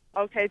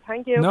 Okay,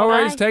 thank you. No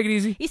worries, take it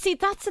easy. You see,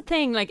 that's the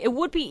thing. Like, it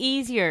would be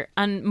easier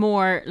and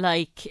more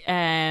like,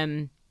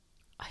 I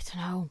don't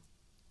know,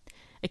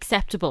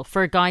 acceptable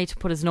for a guy to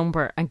put his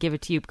number and give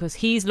it to you, because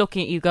he's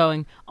looking at you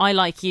going, I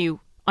like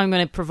you, I'm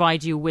going to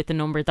provide you with the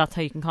number, that's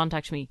how you can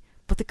contact me.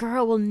 But the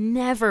girl will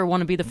never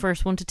want to be the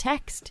first one to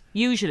text,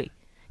 usually.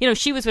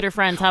 She was with her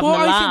friends having a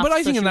laugh. But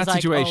I think in that like,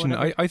 situation,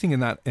 I think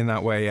in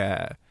that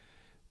way,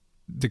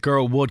 the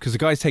girl would, because the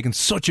guy's taken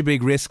such a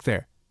big risk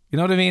there. You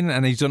know what I mean?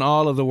 And he's done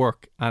all of the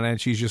work, and then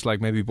she's just like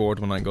maybe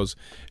bored one night and goes,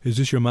 "Is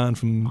this your man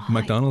from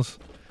McDonald's?"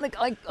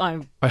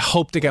 I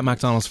hope they get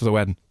McDonald's for the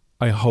wedding.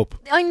 I hope.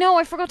 I know,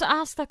 I forgot to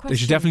ask that question. They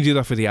should definitely do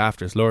that for the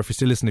afters. Laura, if you're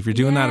still listening, if you're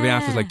doing that at the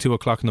afters like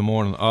 2:00 in the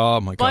morning, oh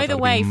my God. By the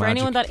way, for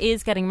anyone that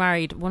is getting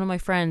married, one of my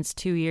friends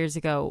 2 years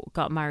ago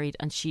got married,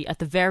 and she, at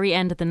the very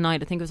end of the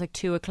night, I think it was like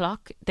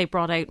 2:00, they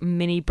brought out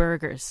mini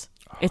burgers.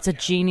 It's a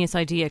genius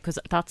idea, because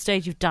at that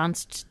stage you've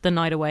danced the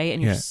night away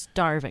and you're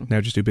starving. Now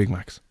just do Big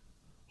Macs.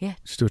 Yeah.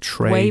 Just do a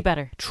tray. Way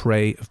better.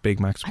 Tray of Big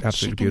Macs. And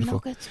absolutely chicken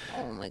beautiful. Nuggets.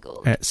 Oh my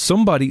God.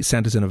 Somebody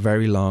sent us in a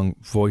very long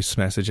voice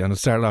message, and it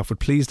started off with,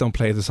 "Please don't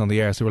play this on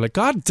the air." So we're like,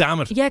 God damn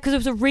it. Yeah, because it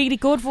was a really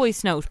good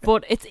voice note,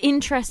 but it's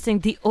interesting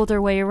the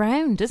other way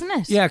around, isn't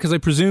it? Yeah, because I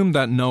presume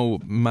that no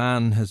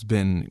man has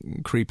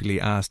been creepily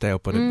asked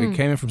out, but it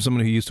came in from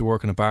someone who used to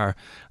work in a bar,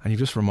 and you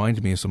just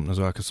reminded me of something as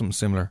well, because something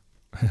similar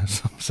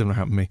happened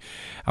to me.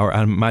 Or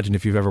I imagine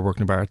if you've ever worked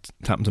in a bar, it's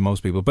happened to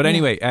most people. But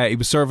anyway, he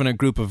was serving a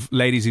group of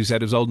ladies who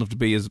said it was old enough to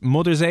be his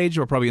mother's age,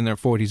 or probably in their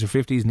 40s or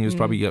 50s, and he was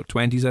probably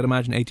 20s, I'd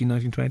imagine, 18,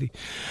 19, 20.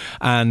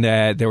 And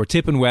they were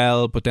tipping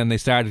well, but then they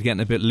started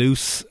getting a bit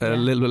loose a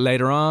little bit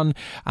later on,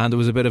 and there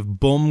was a bit of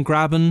bum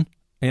grabbing.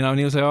 And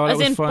he was like, "Oh, that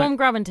was fine." Bum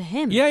grabbing to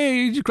him. Yeah,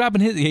 he was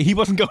grabbing his. He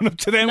wasn't going up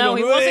to them. No,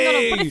 going, he wasn't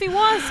 "Hey!" going up. But if he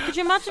was, could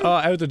you imagine? Oh,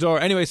 out the door.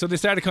 Anyway, so they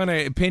started kind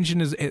of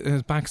pinching his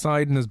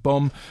backside and his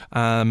bum,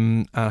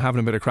 and having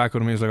a bit of crack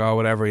with him. He was like, "Oh,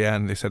 whatever, yeah."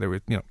 And they said they were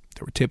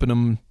tipping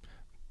him,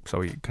 so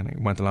he kind of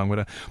went along with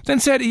it. But then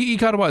said he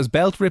got his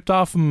belt ripped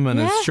off him and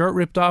his shirt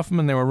ripped off him,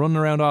 and they were running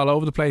around all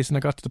over the place. And it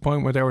got to the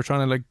point where they were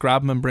trying to like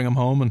grab him and bring him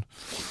home. And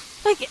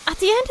like, at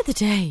the end of the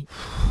day,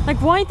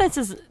 like, why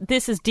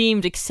this is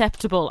deemed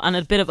acceptable and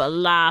a bit of a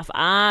laugh.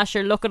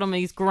 Sure, look at him,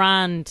 he's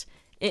grand.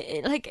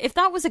 Like, if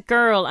that was a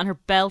girl and her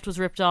belt was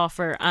ripped off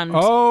her and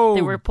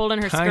they were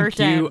pulling her skirt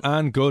down, thank you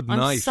and good night.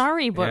 I'm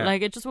sorry, but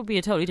like, it just would be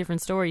a totally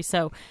different story.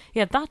 So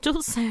yeah, that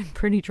does sound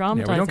pretty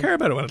traumatizing. Yeah, we don't care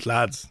about it when it's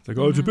lads. It's like,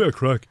 it's a bit of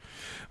crack.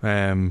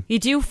 You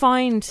do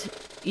find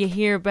you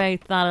hear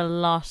about that a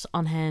lot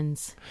on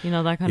hens. You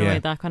know, that kind of way,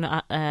 that kind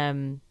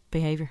of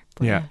behaviour.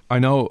 Yeah, I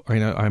know.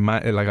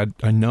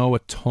 I know a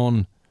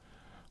ton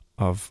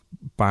of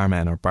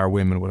barmen or bar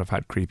women would have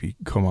had creepy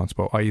come-ons,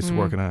 but I used to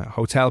work in a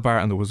hotel bar,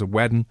 and there was a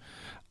wedding,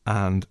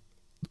 and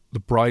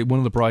one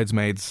of the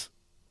bridesmaids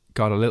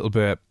got a little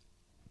bit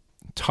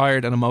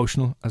tired and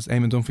emotional, as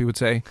Eamon Dunphy would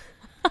say,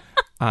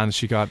 and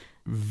she got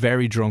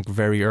very drunk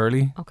very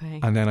early.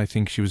 Okay. And then I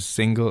think she was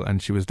single, and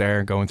she was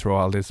there going through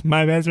all this,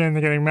 "My best friends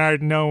are getting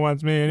married and no one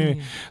wants me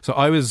anyway." So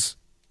I was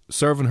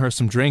serving her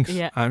some drinks.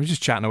 Yeah. I'm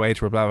just chatting away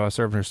to her, blah, blah,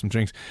 serving her some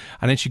drinks.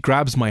 And then she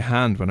grabs my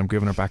hand when I'm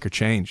giving her back her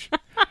change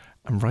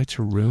and writes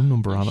her room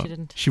number on it. She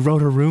didn't. She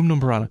wrote her room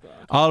number on it.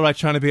 All right,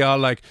 trying to be all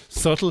like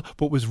subtle,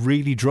 but was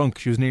really drunk.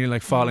 She was nearly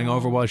like falling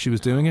over while she was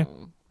doing it.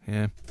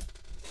 Yeah.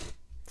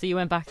 So you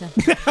went back then?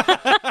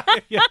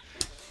 Yeah.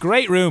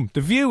 Great room.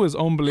 The view was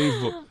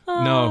unbelievable.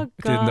 No,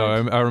 it didn't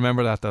though. I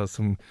remember that though.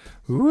 Some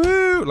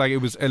woo, like it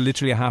was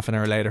literally a half an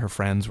hour later. Her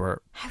friends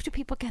were. How do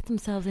people get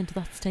themselves into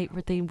that state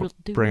where they will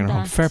do bringing her that?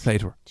 home? Fair play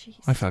to her. Jeez.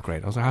 I felt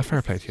great. I was like,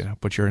 fair play to you,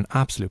 but you're an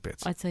absolute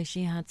bitch. I'd say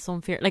she had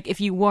some fear. Like if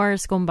you were a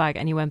scumbag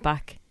and you went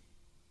back,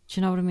 do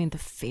you know what I mean? The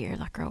fear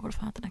that girl would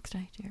have had the next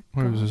day. Dear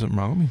Well, was there something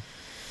wrong with me?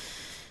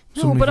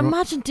 No, Somebody but wrote-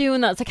 imagine doing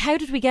that. It's like, how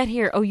did we get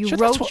here? Oh, you Sure,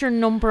 that's wrote what- your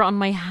number on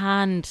my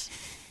hand.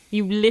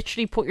 You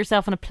literally put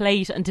yourself on a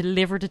plate and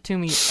delivered it to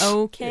me.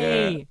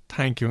 Okay. Yeah.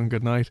 Thank you and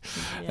good night.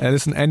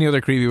 Listen, any other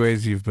creepy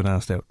ways you've been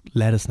asked out,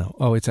 let us know.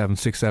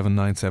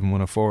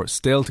 087-6797-104.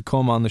 Still to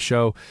come on the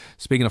show,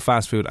 speaking of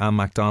fast food and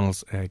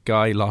McDonald's, a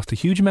guy lost a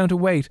huge amount of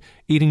weight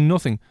eating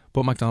nothing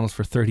but McDonald's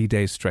for 30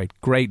 days straight.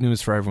 Great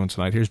news for everyone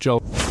tonight. Here's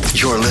Joel.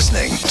 You're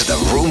listening to the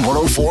Room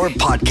 104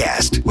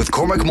 podcast with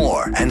Cormac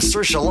Moore and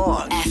Saoirse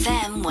Long.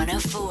 FM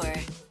 104.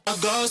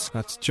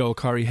 That's Joel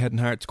Corry, Head and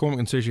Heart. Cormac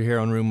and Saoirse here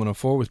on Room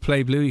 104 with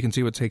Play Blue. You can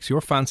see what takes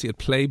your fancy at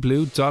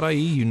playblue.ie.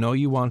 You know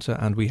you want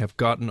to, and we have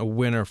gotten a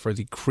winner for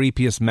the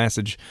creepiest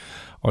message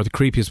or the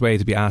creepiest way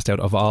to be asked out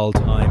of all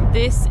time.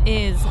 This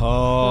is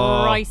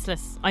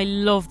priceless. I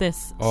love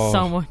this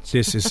so much.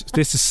 This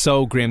is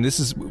so grim. This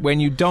is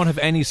when you don't have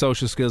any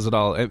social skills at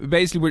all.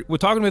 Basically, we're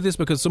talking about this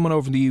because someone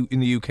over in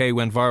the UK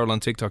went viral on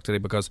TikTok today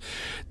because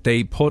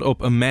they put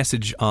up a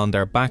message on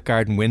their back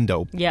garden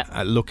window,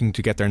 looking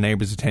to get their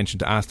neighbours' attention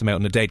to ask them out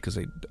on a date because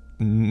they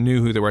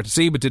knew who they were to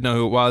see but didn't know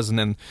who it was. And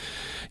then,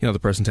 the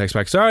person texts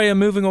back, "Sorry, I'm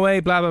moving away,"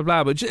 blah blah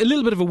blah. But just a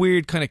little bit of a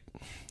weird kind of.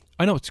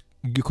 I know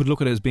you could look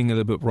at it as being a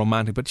little bit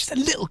romantic, but just a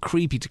little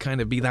creepy to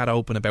kind of be that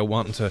open about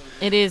wanting to.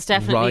 It is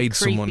definitely ride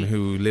creepy. someone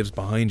who lives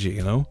behind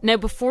you. Now,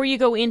 before you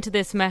go into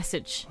this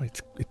message,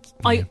 it's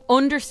I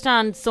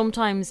understand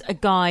sometimes a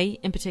guy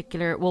in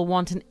particular will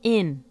want an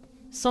in,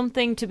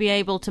 something to be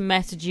able to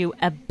message you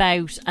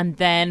about and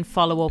then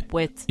follow up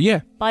with.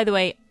 Yeah. By the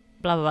way,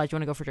 blah blah blah. Do you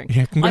want to go for a drink?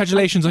 Yeah.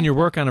 Congratulations on your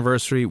work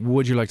anniversary.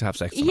 Would you like to have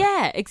sex tonight?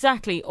 Yeah,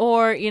 exactly.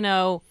 Or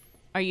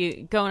are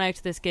you going out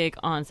to this gig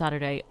on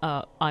Saturday?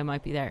 I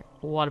might be there.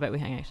 What about we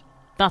hang out?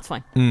 That's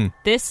fine.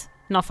 This,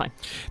 not fine.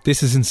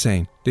 This is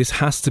insane. This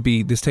has to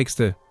be. This takes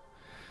the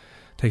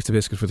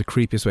biscuit for the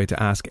creepiest way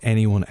to ask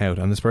anyone out.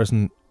 And this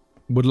person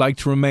would like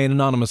to remain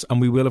anonymous, and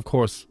we will, of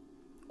course.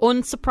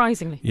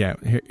 Unsurprisingly. Yeah.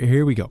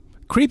 Here we go.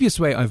 Creepiest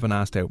way I've been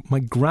asked out. My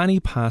granny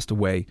passed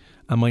away,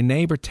 and my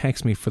neighbour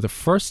texted me for the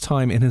first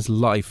time in his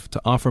life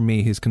to offer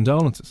me his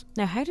condolences.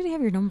 Now, how did he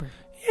have your number?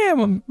 Yeah,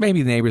 well,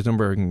 maybe the neighbour's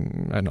number, I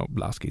don't know,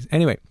 Lasky's.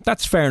 Anyway,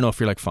 that's fair enough.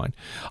 You're like, fine.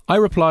 I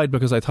replied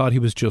because I thought he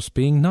was just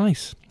being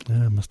nice.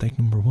 Mistake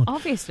number one.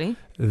 Obviously.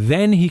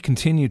 Then he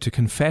continued to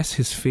confess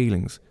his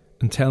feelings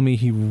and tell me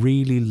he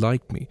really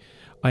liked me.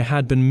 I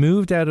had been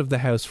moved out of the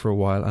house for a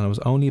while and I was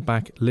only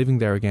back living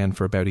there again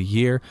for about a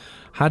year.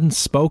 Hadn't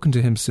spoken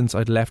to him since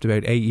I'd left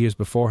about 8 years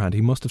beforehand.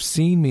 He must have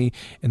seen me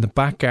in the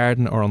back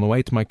garden or on the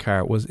way to my car.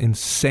 It was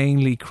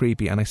insanely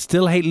creepy and I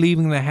still hate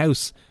leaving the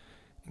house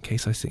in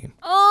case I see him.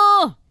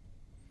 Oh!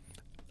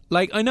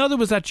 Like, I know there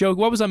was that joke.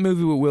 What was that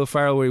movie with Will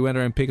Ferrell where he went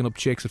around picking up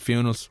chicks at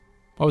funerals?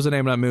 What was the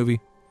name of that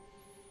movie?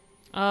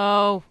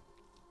 Oh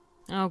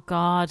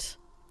God.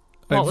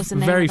 What was the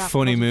name very of that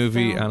funny bloody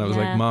movie, film? and I was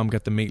like, Mom,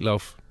 get the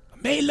meatloaf.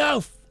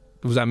 Meatloaf!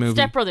 It was that movie.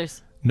 Step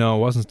Brothers.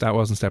 No, that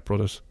wasn't Step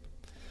Brothers.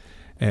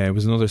 It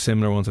was another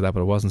similar one to that,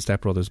 but it wasn't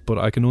Step Brothers. But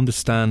I can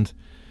understand.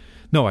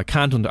 No, I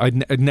can't.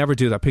 I'd never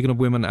do that. Picking up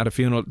women at a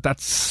funeral.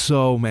 That's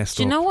so messed up.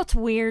 Do you know what's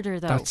weirder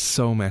though? That's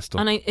so messed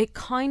up. And it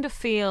kind of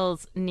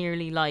feels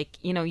nearly like,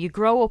 you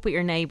grow up with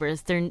your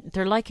neighbours.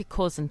 They're like a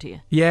cousin to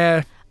you.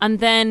 Yeah. And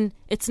then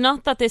it's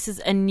not that this is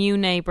a new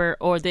neighbour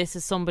or this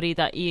is somebody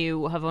that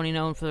you have only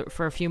known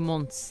for a few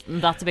months.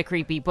 And that's a bit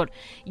creepy. But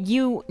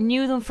you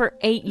knew them for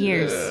 8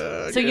 years.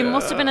 So you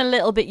must have been a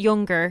little bit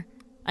younger.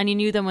 And you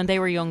knew them when they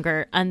were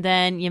younger, and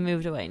then you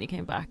moved away and you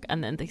came back,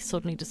 and then they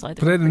suddenly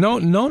decided. But they'd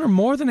known her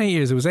more than 8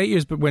 years. It was 8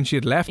 years, but when she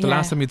had left, the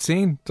last time you'd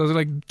seen. So it was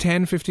like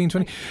 10, 15,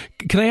 20.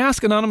 Can I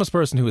ask an anonymous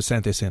person who has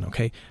sent this in,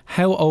 okay?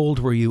 How old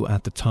were you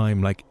at the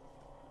time? Like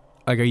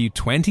are you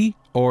 20?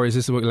 Or is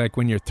this like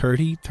when you're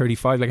 30,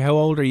 35? Like, how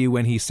old are you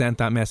when he sent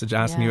that message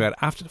asking you out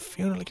after the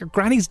funeral? Like, your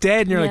granny's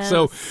dead, and you're like,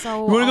 so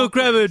you want to go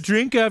grab a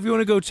drink? You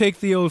want to go take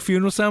the old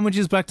funeral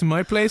sandwiches back to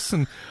my place?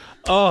 And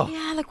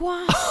yeah, like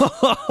what?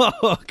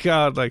 Oh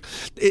God, like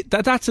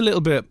that's a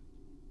little bit.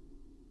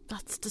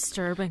 That's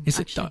disturbing. Is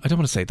it? I don't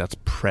want to say that's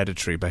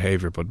predatory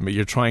behaviour, but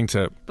you're trying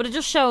to. But it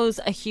just shows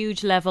a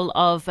huge level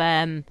of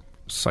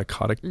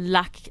psychotic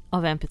lack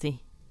of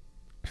empathy,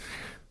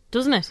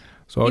 doesn't it?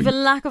 So you have a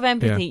lack of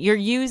empathy. You're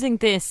using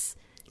this.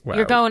 Well,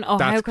 you're going, how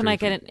can creepy. I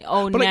get it?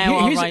 Oh, but now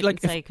like, I'll write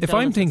and say if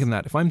I'm thinking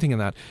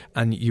that,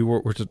 and you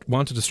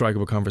wanted to strike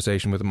up a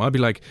conversation with him, I'd be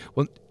like,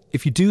 well,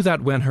 if you do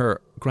that when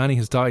her granny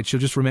has died, she'll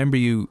just remember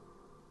you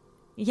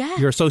Yeah.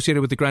 You're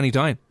associated with the granny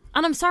dying.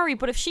 And I'm sorry,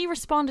 but if she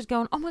responded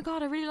going, oh my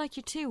God, I really like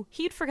you too,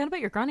 he'd forget about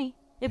your granny.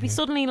 It'd be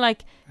suddenly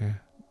like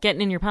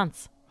getting in your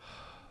pants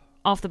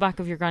off the back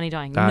of your granny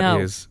dying.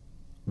 That is,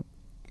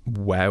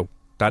 wow.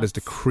 That is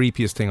the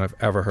creepiest thing I've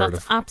ever heard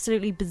That's of.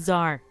 absolutely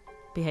bizarre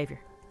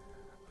behaviour.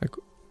 Like,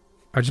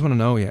 I just want to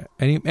know,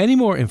 any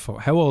more info?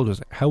 How old was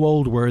it? How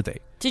old were they?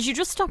 Did you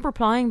just stop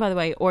replying, by the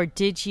way, or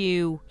did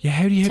you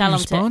how do you tell him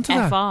respond to to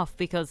F that? off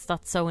because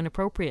that's so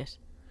inappropriate?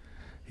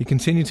 He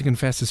continued to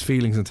confess his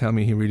feelings and tell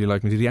me he really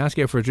liked me. Did he ask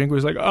you out for a drink? Or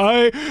was like,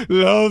 I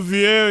love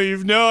you.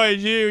 You've no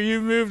idea.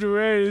 You moved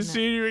away to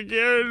see you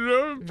again.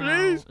 No,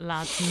 please. No,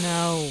 lads,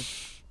 no.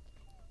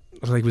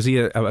 Like, was he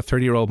a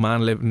 30-year-old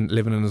man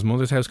living in his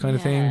mother's house kind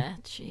of thing? Yeah,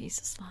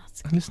 Jesus,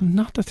 lads. And listen,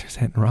 not that there's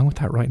anything wrong with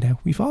that right now.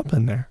 We've all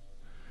been there.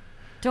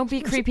 Don't be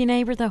a creepy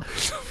neighbour, though.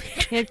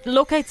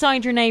 Look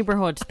outside your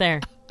neighbourhood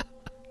there.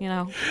 You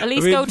know, at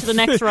least go to the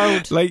next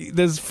road. Like,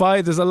 there's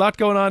a lot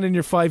going on in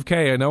your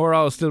 5K. I know we're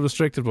all still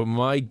restricted, but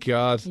my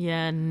God.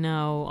 Yeah,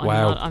 no,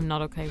 I'm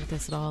not okay with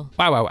this at all.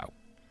 Wow.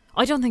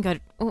 I don't think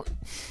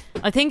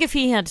I think if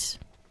he had,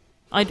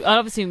 I'd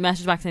obviously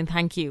message back saying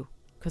thank you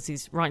because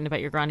he's writing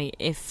about your granny.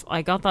 If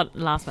I got that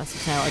last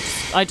message now,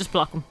 I just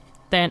block him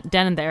then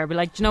and there. I'd be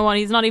like, do you know what?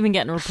 He's not even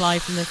getting a reply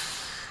from this.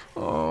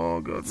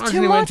 Oh God!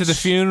 Imagine he went to the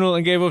funeral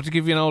and gave up to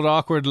give you an old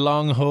awkward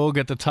long hug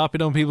at the top. You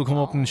know, people come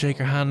up and shake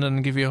your hand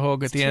and give you a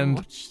hug at the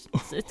end.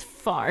 It's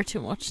far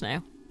too much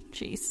now.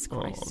 Jesus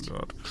Christ! Oh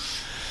God!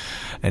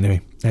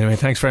 Anyway,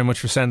 thanks very much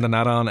for sending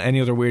that on.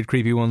 Any other weird,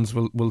 creepy ones,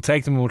 we'll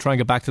take them and we'll try and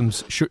get back to them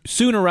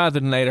sooner rather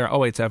than later.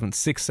 087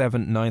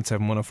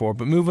 6797 104.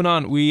 But moving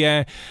on, we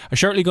are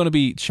shortly going to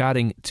be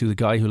chatting to the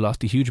guy who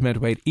lost a huge amount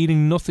of weight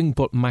eating nothing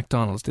but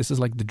McDonald's. This is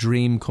like the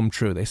dream come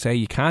true. They say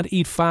you can't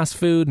eat fast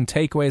food and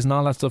takeaways and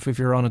all that stuff if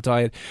you're on a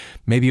diet.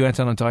 Maybe you went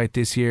on a diet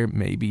this year.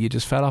 Maybe you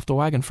just fell off the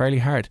wagon fairly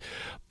hard.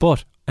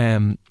 But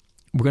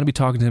we're going to be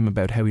talking to him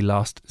about how he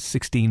lost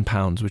 16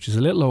 pounds, which is a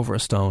little over a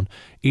stone,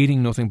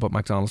 eating nothing but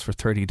McDonald's for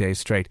 30 days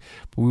straight.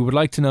 But we would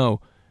like to know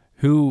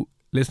who,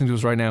 listening to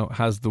us right now,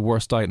 has the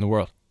worst diet in the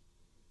world.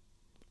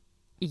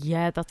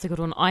 Yeah, that's a good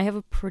one. I have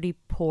a pretty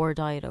poor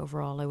diet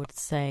overall, I would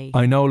say.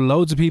 I know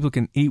loads of people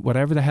can eat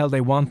whatever the hell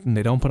they want and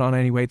they don't put on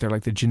any weight. They're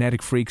like the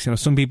genetic freaks. You know,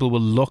 some people will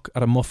look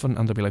at a muffin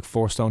and they'll be like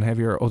 4 stone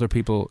heavier. Other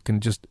people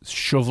can just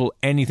shovel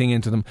anything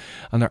into them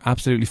and they're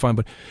absolutely fine.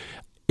 But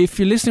if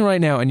you're listening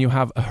right now and you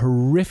have a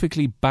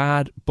horrifically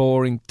bad,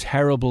 boring,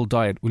 terrible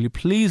diet, will you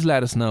please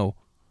let us know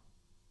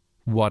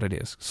what it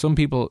is? Some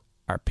people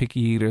are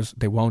picky eaters.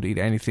 They won't eat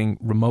anything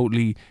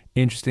remotely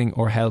interesting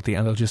or healthy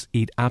and they'll just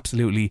eat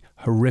absolutely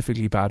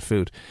horrifically bad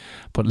food.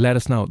 But let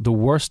us know the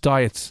worst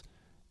diets.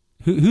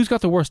 Who's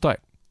got the worst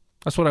diet?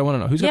 That's what I want to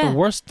know. Who's got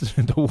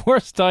the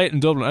worst diet in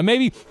Dublin? And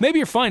maybe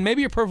you're fine.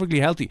 Maybe you're perfectly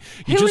healthy.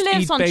 You Who just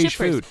lives eat on beige chippers?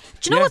 food.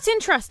 Do you know what's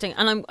interesting?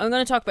 And I'm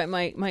going to talk about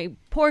my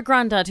poor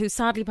granddad, who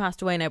sadly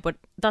passed away now, but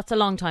that's a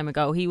long time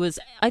ago.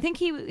 I think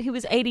he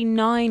was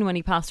 89 when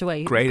he passed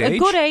away. Great age. A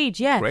good age,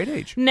 yeah. Great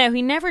age. Now,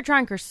 he never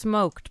drank or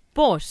smoked,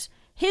 but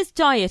his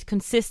diet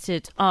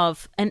consisted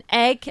of an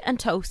egg and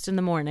toast in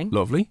the morning.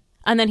 Lovely.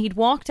 And then he'd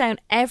walk down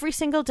every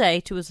single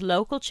day to his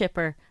local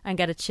chipper and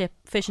get a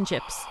fish and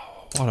chips.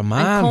 What a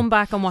man. And come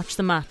back and watch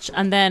the match.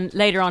 And then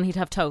later on he'd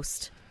have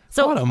toast.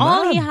 So What a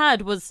all man. he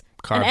had was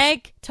Carbs. an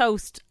egg,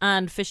 toast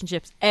and fish and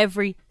chips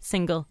every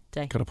single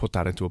day. Got to put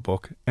that into a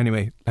book.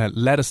 Anyway,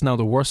 let us know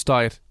the worst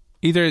diet.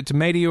 Either it's a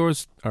mate of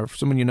yours or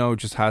someone you know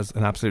just has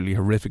an absolutely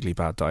horrifically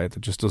bad diet that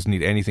just doesn't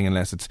eat anything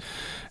unless it's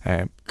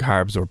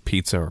carbs or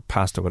pizza or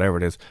pasta, whatever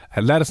it is.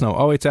 Let us know.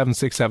 087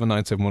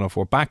 6797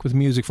 104. Back with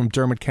music from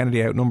Dermot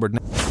Kennedy, Outnumbered.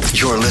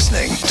 You're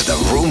listening to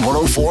the Room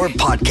 104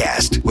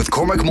 podcast with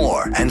Cormac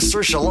Moore and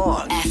Saoirse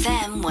Long.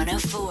 FM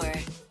 104.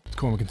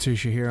 Cormac and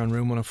Saoirse here on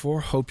Room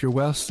 104. Hope you're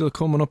well. Still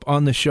coming up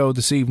on the show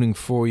this evening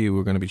for you.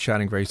 We're going to be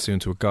chatting very soon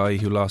to a guy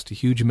who lost a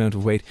huge amount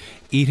of weight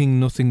eating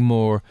nothing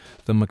more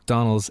than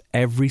McDonald's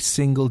every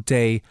single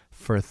day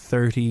for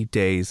 30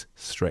 days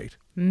straight.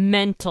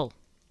 Mental.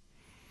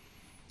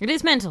 It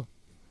is mental.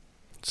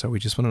 So we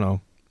just want to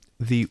know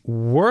the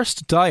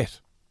worst diet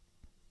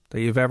that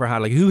you've ever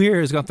had. Like, who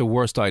here has got the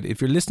worst diet? If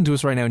you're listening to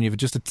us right now and you've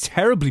just a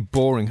terribly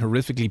boring,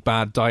 horrifically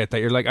bad diet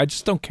that you're like, I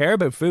just don't care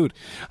about food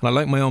and I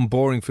like my own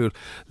boring food,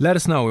 let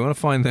us know. We want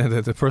to find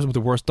the person with the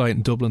worst diet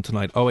in Dublin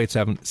tonight.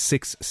 087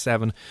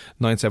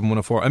 6797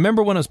 104. I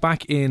remember when I was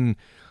back in,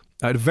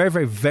 I had a very,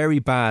 very, very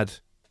bad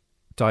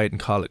diet in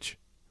college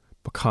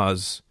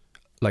because,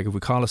 like, if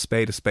we call a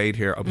spade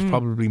here, I was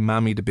probably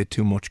mammied a bit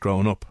too much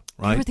growing up.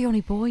 Right? You were the only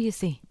boy, you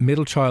see.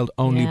 Middle child,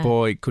 only Yeah.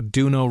 boy, could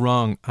do no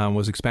wrong and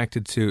was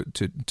expected to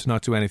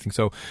not do anything.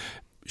 So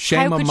shame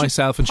How on could you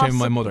myself and shame on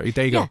my mother.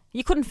 There you Yeah, go.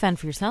 you couldn't fend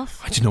for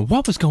yourself. I didn't know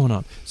what was going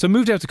on. So I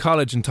moved out to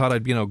college and thought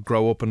I'd,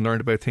 grow up and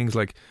learn about things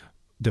like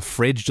the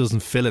fridge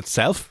doesn't fill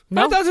itself.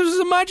 No. I thought it was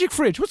a magic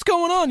fridge. What's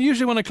going on?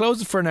 Usually when I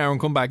close it for an hour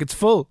and come back, it's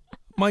full.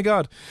 My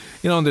God.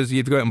 And you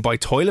have to go out and buy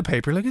toilet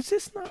paper. Like, is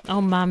this not...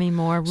 Oh, Mammy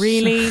Moore,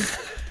 really?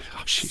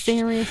 She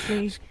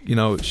Seriously?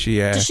 Does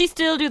Does she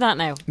still do that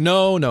now?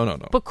 No.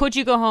 But could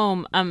you go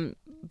home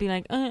be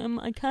like,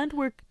 I can't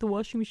work the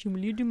washing machine.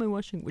 Will you do my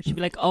washing? Would she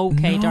be like,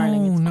 okay,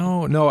 darling? It's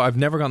fine. No, I've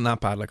never gotten that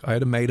bad. Like, I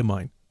had a mate of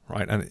mine,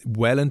 right, and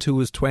well into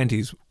his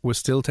 20s, was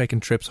still taking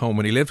trips home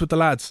when he lived with the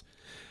lads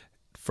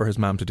for his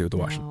mum to do the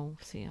washing. No,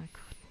 see, I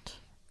couldn't.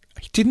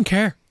 He didn't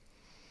care.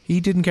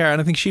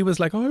 And I think she was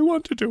like, I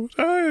want to do it.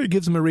 It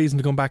gives him a reason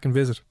to come back and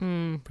visit.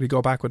 But he'd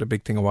go back with a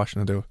big thing of washing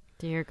and do it.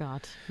 Dear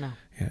God, no.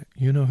 Yeah,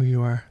 you know who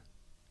you are.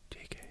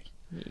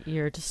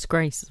 You're a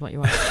disgrace is what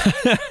you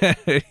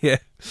are. Yeah.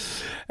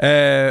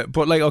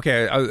 But like,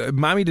 okay,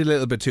 Mammy did a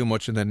little bit too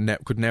much and then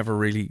could never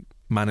really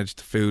manage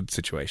the food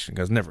situation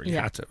because never really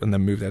had to, and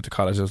then moved out to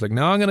college. I was like,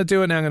 no, I'm going to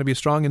do it now. I'm going to be a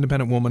strong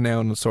independent woman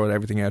now and sort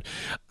everything out.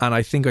 And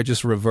I think I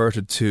just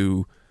reverted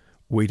to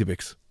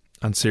Weetabix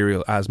and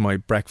cereal as my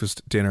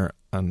breakfast,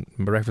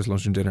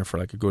 lunch and dinner for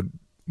like a good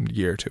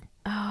year or two.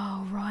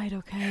 Oh, right,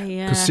 okay,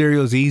 yeah. Because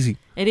cereal is easy.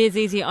 It is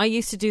easy. I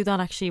used to do that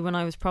actually when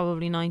I was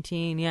probably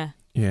 19, yeah.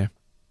 Yeah.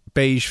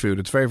 Beige food,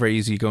 it's very, very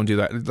easy. You go and do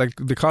that. Like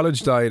the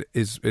college diet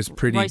is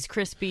pretty. Rice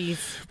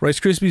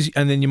Krispies,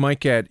 and then you might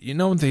get,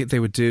 they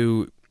would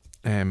do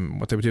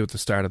what they would do at the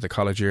start of the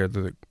college year.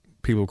 The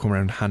people would come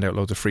around and hand out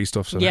loads of free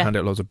stuff, so they hand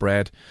out loads of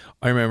bread.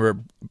 I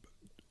can't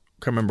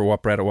remember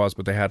what bread it was,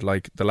 but they had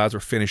like the lads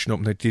were finishing up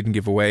and they didn't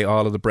give away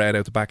all of the bread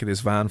out the back of this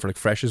van for like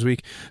Freshers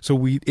Week. So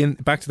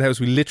back to the house,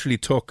 we literally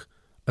took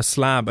a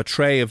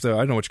tray of I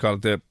don't know what you call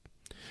it,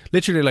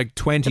 literally like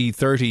 20,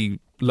 30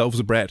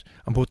 loaves of bread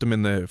and put them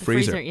in the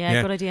freezer.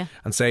 Yeah, good idea.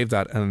 And saved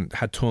that and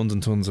had tons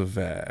and tons of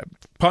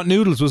pot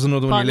noodles was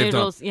another one you lived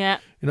on. Yeah.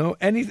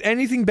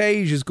 Anything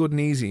beige is good and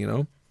easy,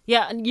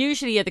 Yeah, and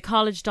usually the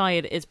college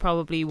diet is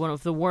probably one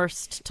of the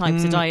worst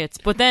types of diets.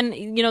 But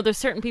then, there's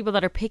certain people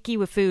that are picky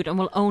with food and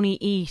will only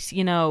eat,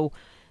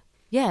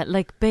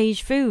 like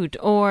beige food,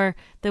 or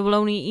they will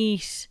only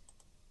eat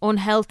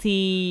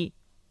unhealthy,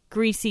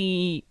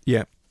 greasy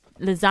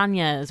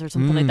lasagnas or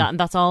something like that, and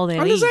that's all they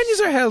eat. Lasagnas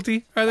are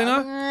healthy, are they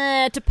not?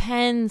 It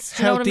depends.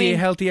 Do you know what I mean?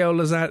 Healthy old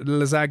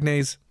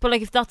lasagnas. But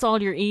like, if that's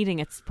all you're eating,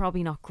 it's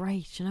probably not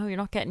great. You're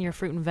not getting your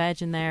fruit and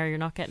veg in there. You're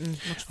not getting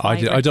much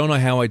fibre. I don't know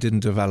how I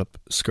didn't develop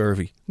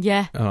scurvy.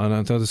 Yeah. And I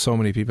know there's so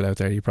many people out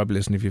there. You probably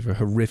listen if you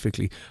have a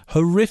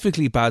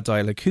horrifically bad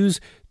diet. Like,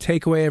 who's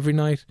takeaway every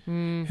night?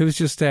 Who's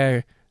just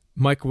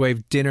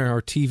microwave dinner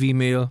or TV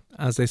meal,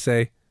 as they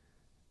say?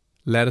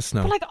 Let us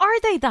know. But like,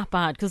 are they that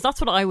bad? Because that's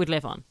what I would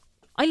live on.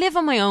 I live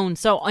on my own,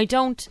 so I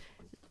don't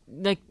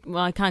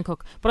I can't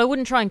cook, but I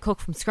wouldn't try and cook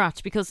from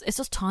scratch because it's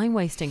just time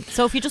wasting.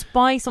 So if you just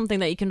buy something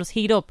that you can just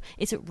heat up,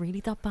 is it really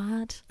that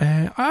bad?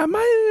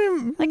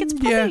 It's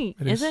probably,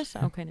 is it?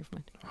 Okay, never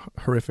mind.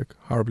 Horrific,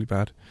 horribly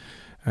bad.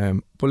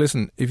 But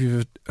listen, if you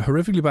have a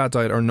horrifically bad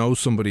diet or know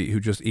somebody who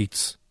just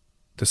eats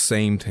the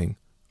same thing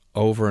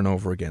over and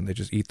over again, they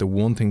just eat the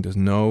one thing, there's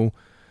no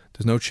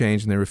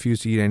change, and they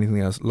refuse to eat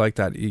anything else like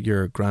that.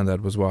 Your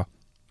granddad was what?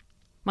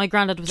 My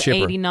granddad was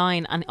Chipper.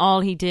 89 and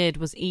all he did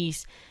was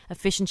eat a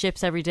fish and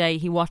chips every day.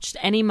 He watched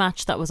any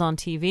match that was on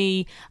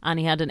TV and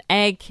he had an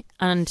egg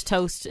and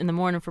toast in the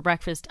morning for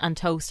breakfast and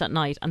toast at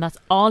night, and that's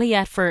all he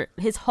ate for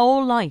his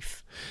whole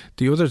life.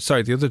 The other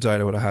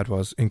diet I would have had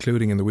was,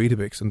 including in the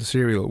Weetabix and the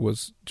cereal,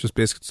 was just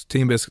biscuits,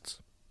 team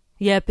biscuits.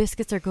 Yeah,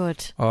 biscuits are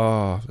good.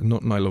 Oh,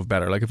 nothing I love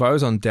better. Like, if I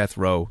was on death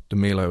row, the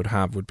meal I would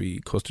have would be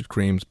custard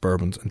creams,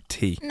 bourbons and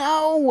tea.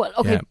 No!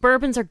 Okay,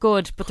 bourbons are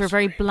good, but they're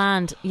very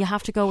bland. You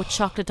have to go with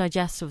chocolate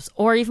digestives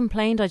or even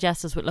plain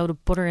digestives with a load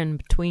of butter in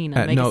between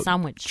and make a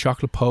sandwich.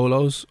 Chocolate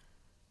polos,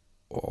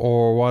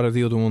 or what are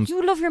the other ones?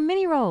 You love your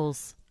mini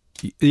rolls.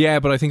 Yeah,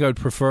 but I think I'd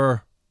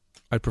prefer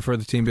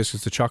the team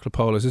biscuits to chocolate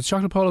polos. It's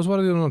chocolate polos. What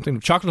are the other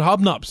ones? Chocolate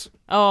hobnobs.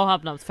 Oh,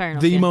 hobnobs, fair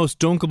enough. The most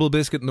dunkable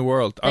biscuit in the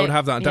world. I would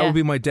have that. That would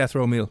be my death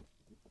row meal.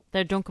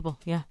 They're dunkable,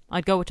 yeah.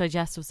 I'd go with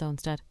digestives though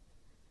instead.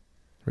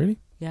 Really?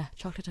 Yeah,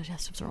 chocolate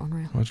digestives are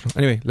unreal.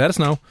 Anyway, let us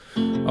know.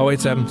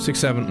 087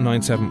 67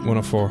 97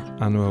 104,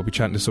 and we'll be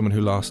chatting to someone who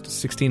lost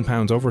 16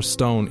 pounds over a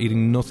stone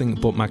eating nothing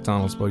but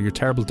McDonald's. Well, your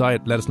terrible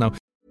diet, let us know.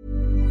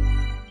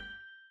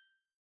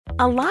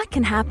 A lot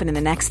can happen in the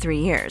next 3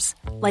 years.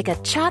 Like a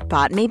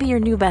chatbot may be your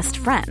new best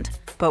friend.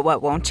 But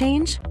what won't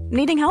change?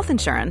 Needing health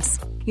insurance.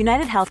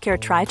 United Healthcare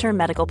Tri-Term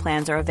Medical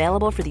Plans are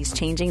available for these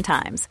changing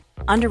times.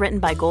 Underwritten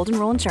by Golden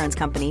Rule Insurance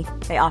Company,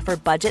 they offer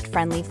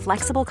budget-friendly,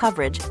 flexible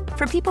coverage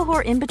for people who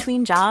are in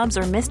between jobs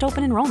or missed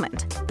open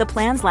enrollment. The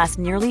plans last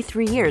nearly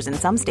 3 years in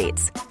some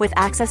states, with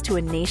access to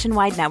a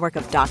nationwide network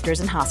of doctors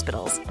and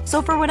hospitals.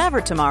 So for whatever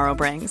tomorrow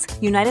brings,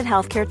 United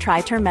Healthcare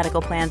Tri-Term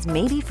Medical Plans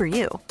may be for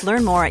you.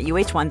 Learn more at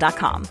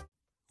UH1.com.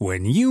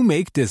 When you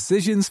make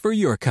decisions for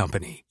your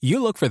company,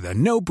 you look for the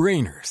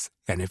no-brainers.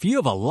 And if you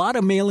have a lot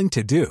of mailing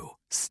to do,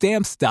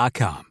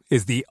 Stamps.com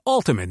is the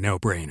ultimate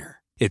no-brainer.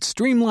 It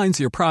streamlines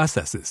your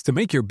processes to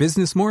make your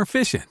business more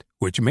efficient,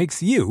 which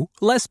makes you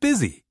less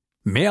busy.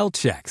 Mail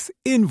checks,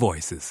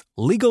 invoices,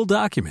 legal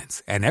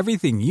documents, and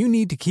everything you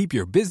need to keep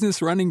your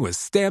business running with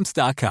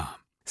Stamps.com.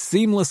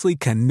 Seamlessly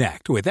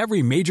connect with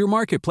every major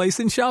marketplace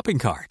and shopping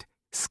cart.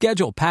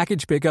 Schedule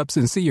package pickups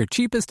and see your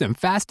cheapest and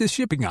fastest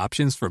shipping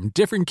options from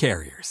different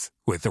carriers,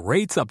 with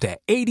rates up to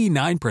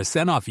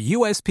 89% off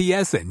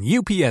USPS and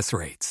UPS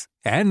rates.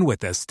 And with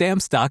the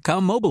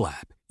Stamps.com mobile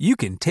app, you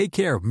can take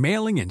care of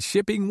mailing and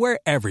shipping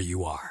wherever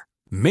you are.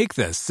 Make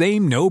the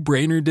same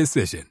no-brainer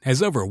decision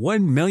as over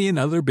 1 million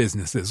other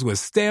businesses with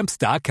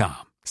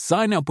Stamps.com.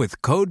 Sign up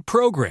with code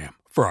PROGRAM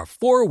for a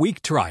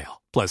 4-week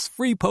trial, plus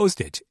free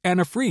postage and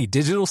a free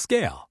digital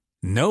scale.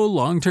 No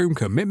long-term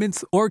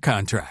commitments or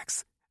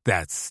contracts.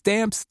 That's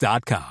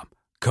Stamps.com.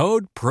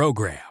 Code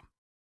PROGRAM.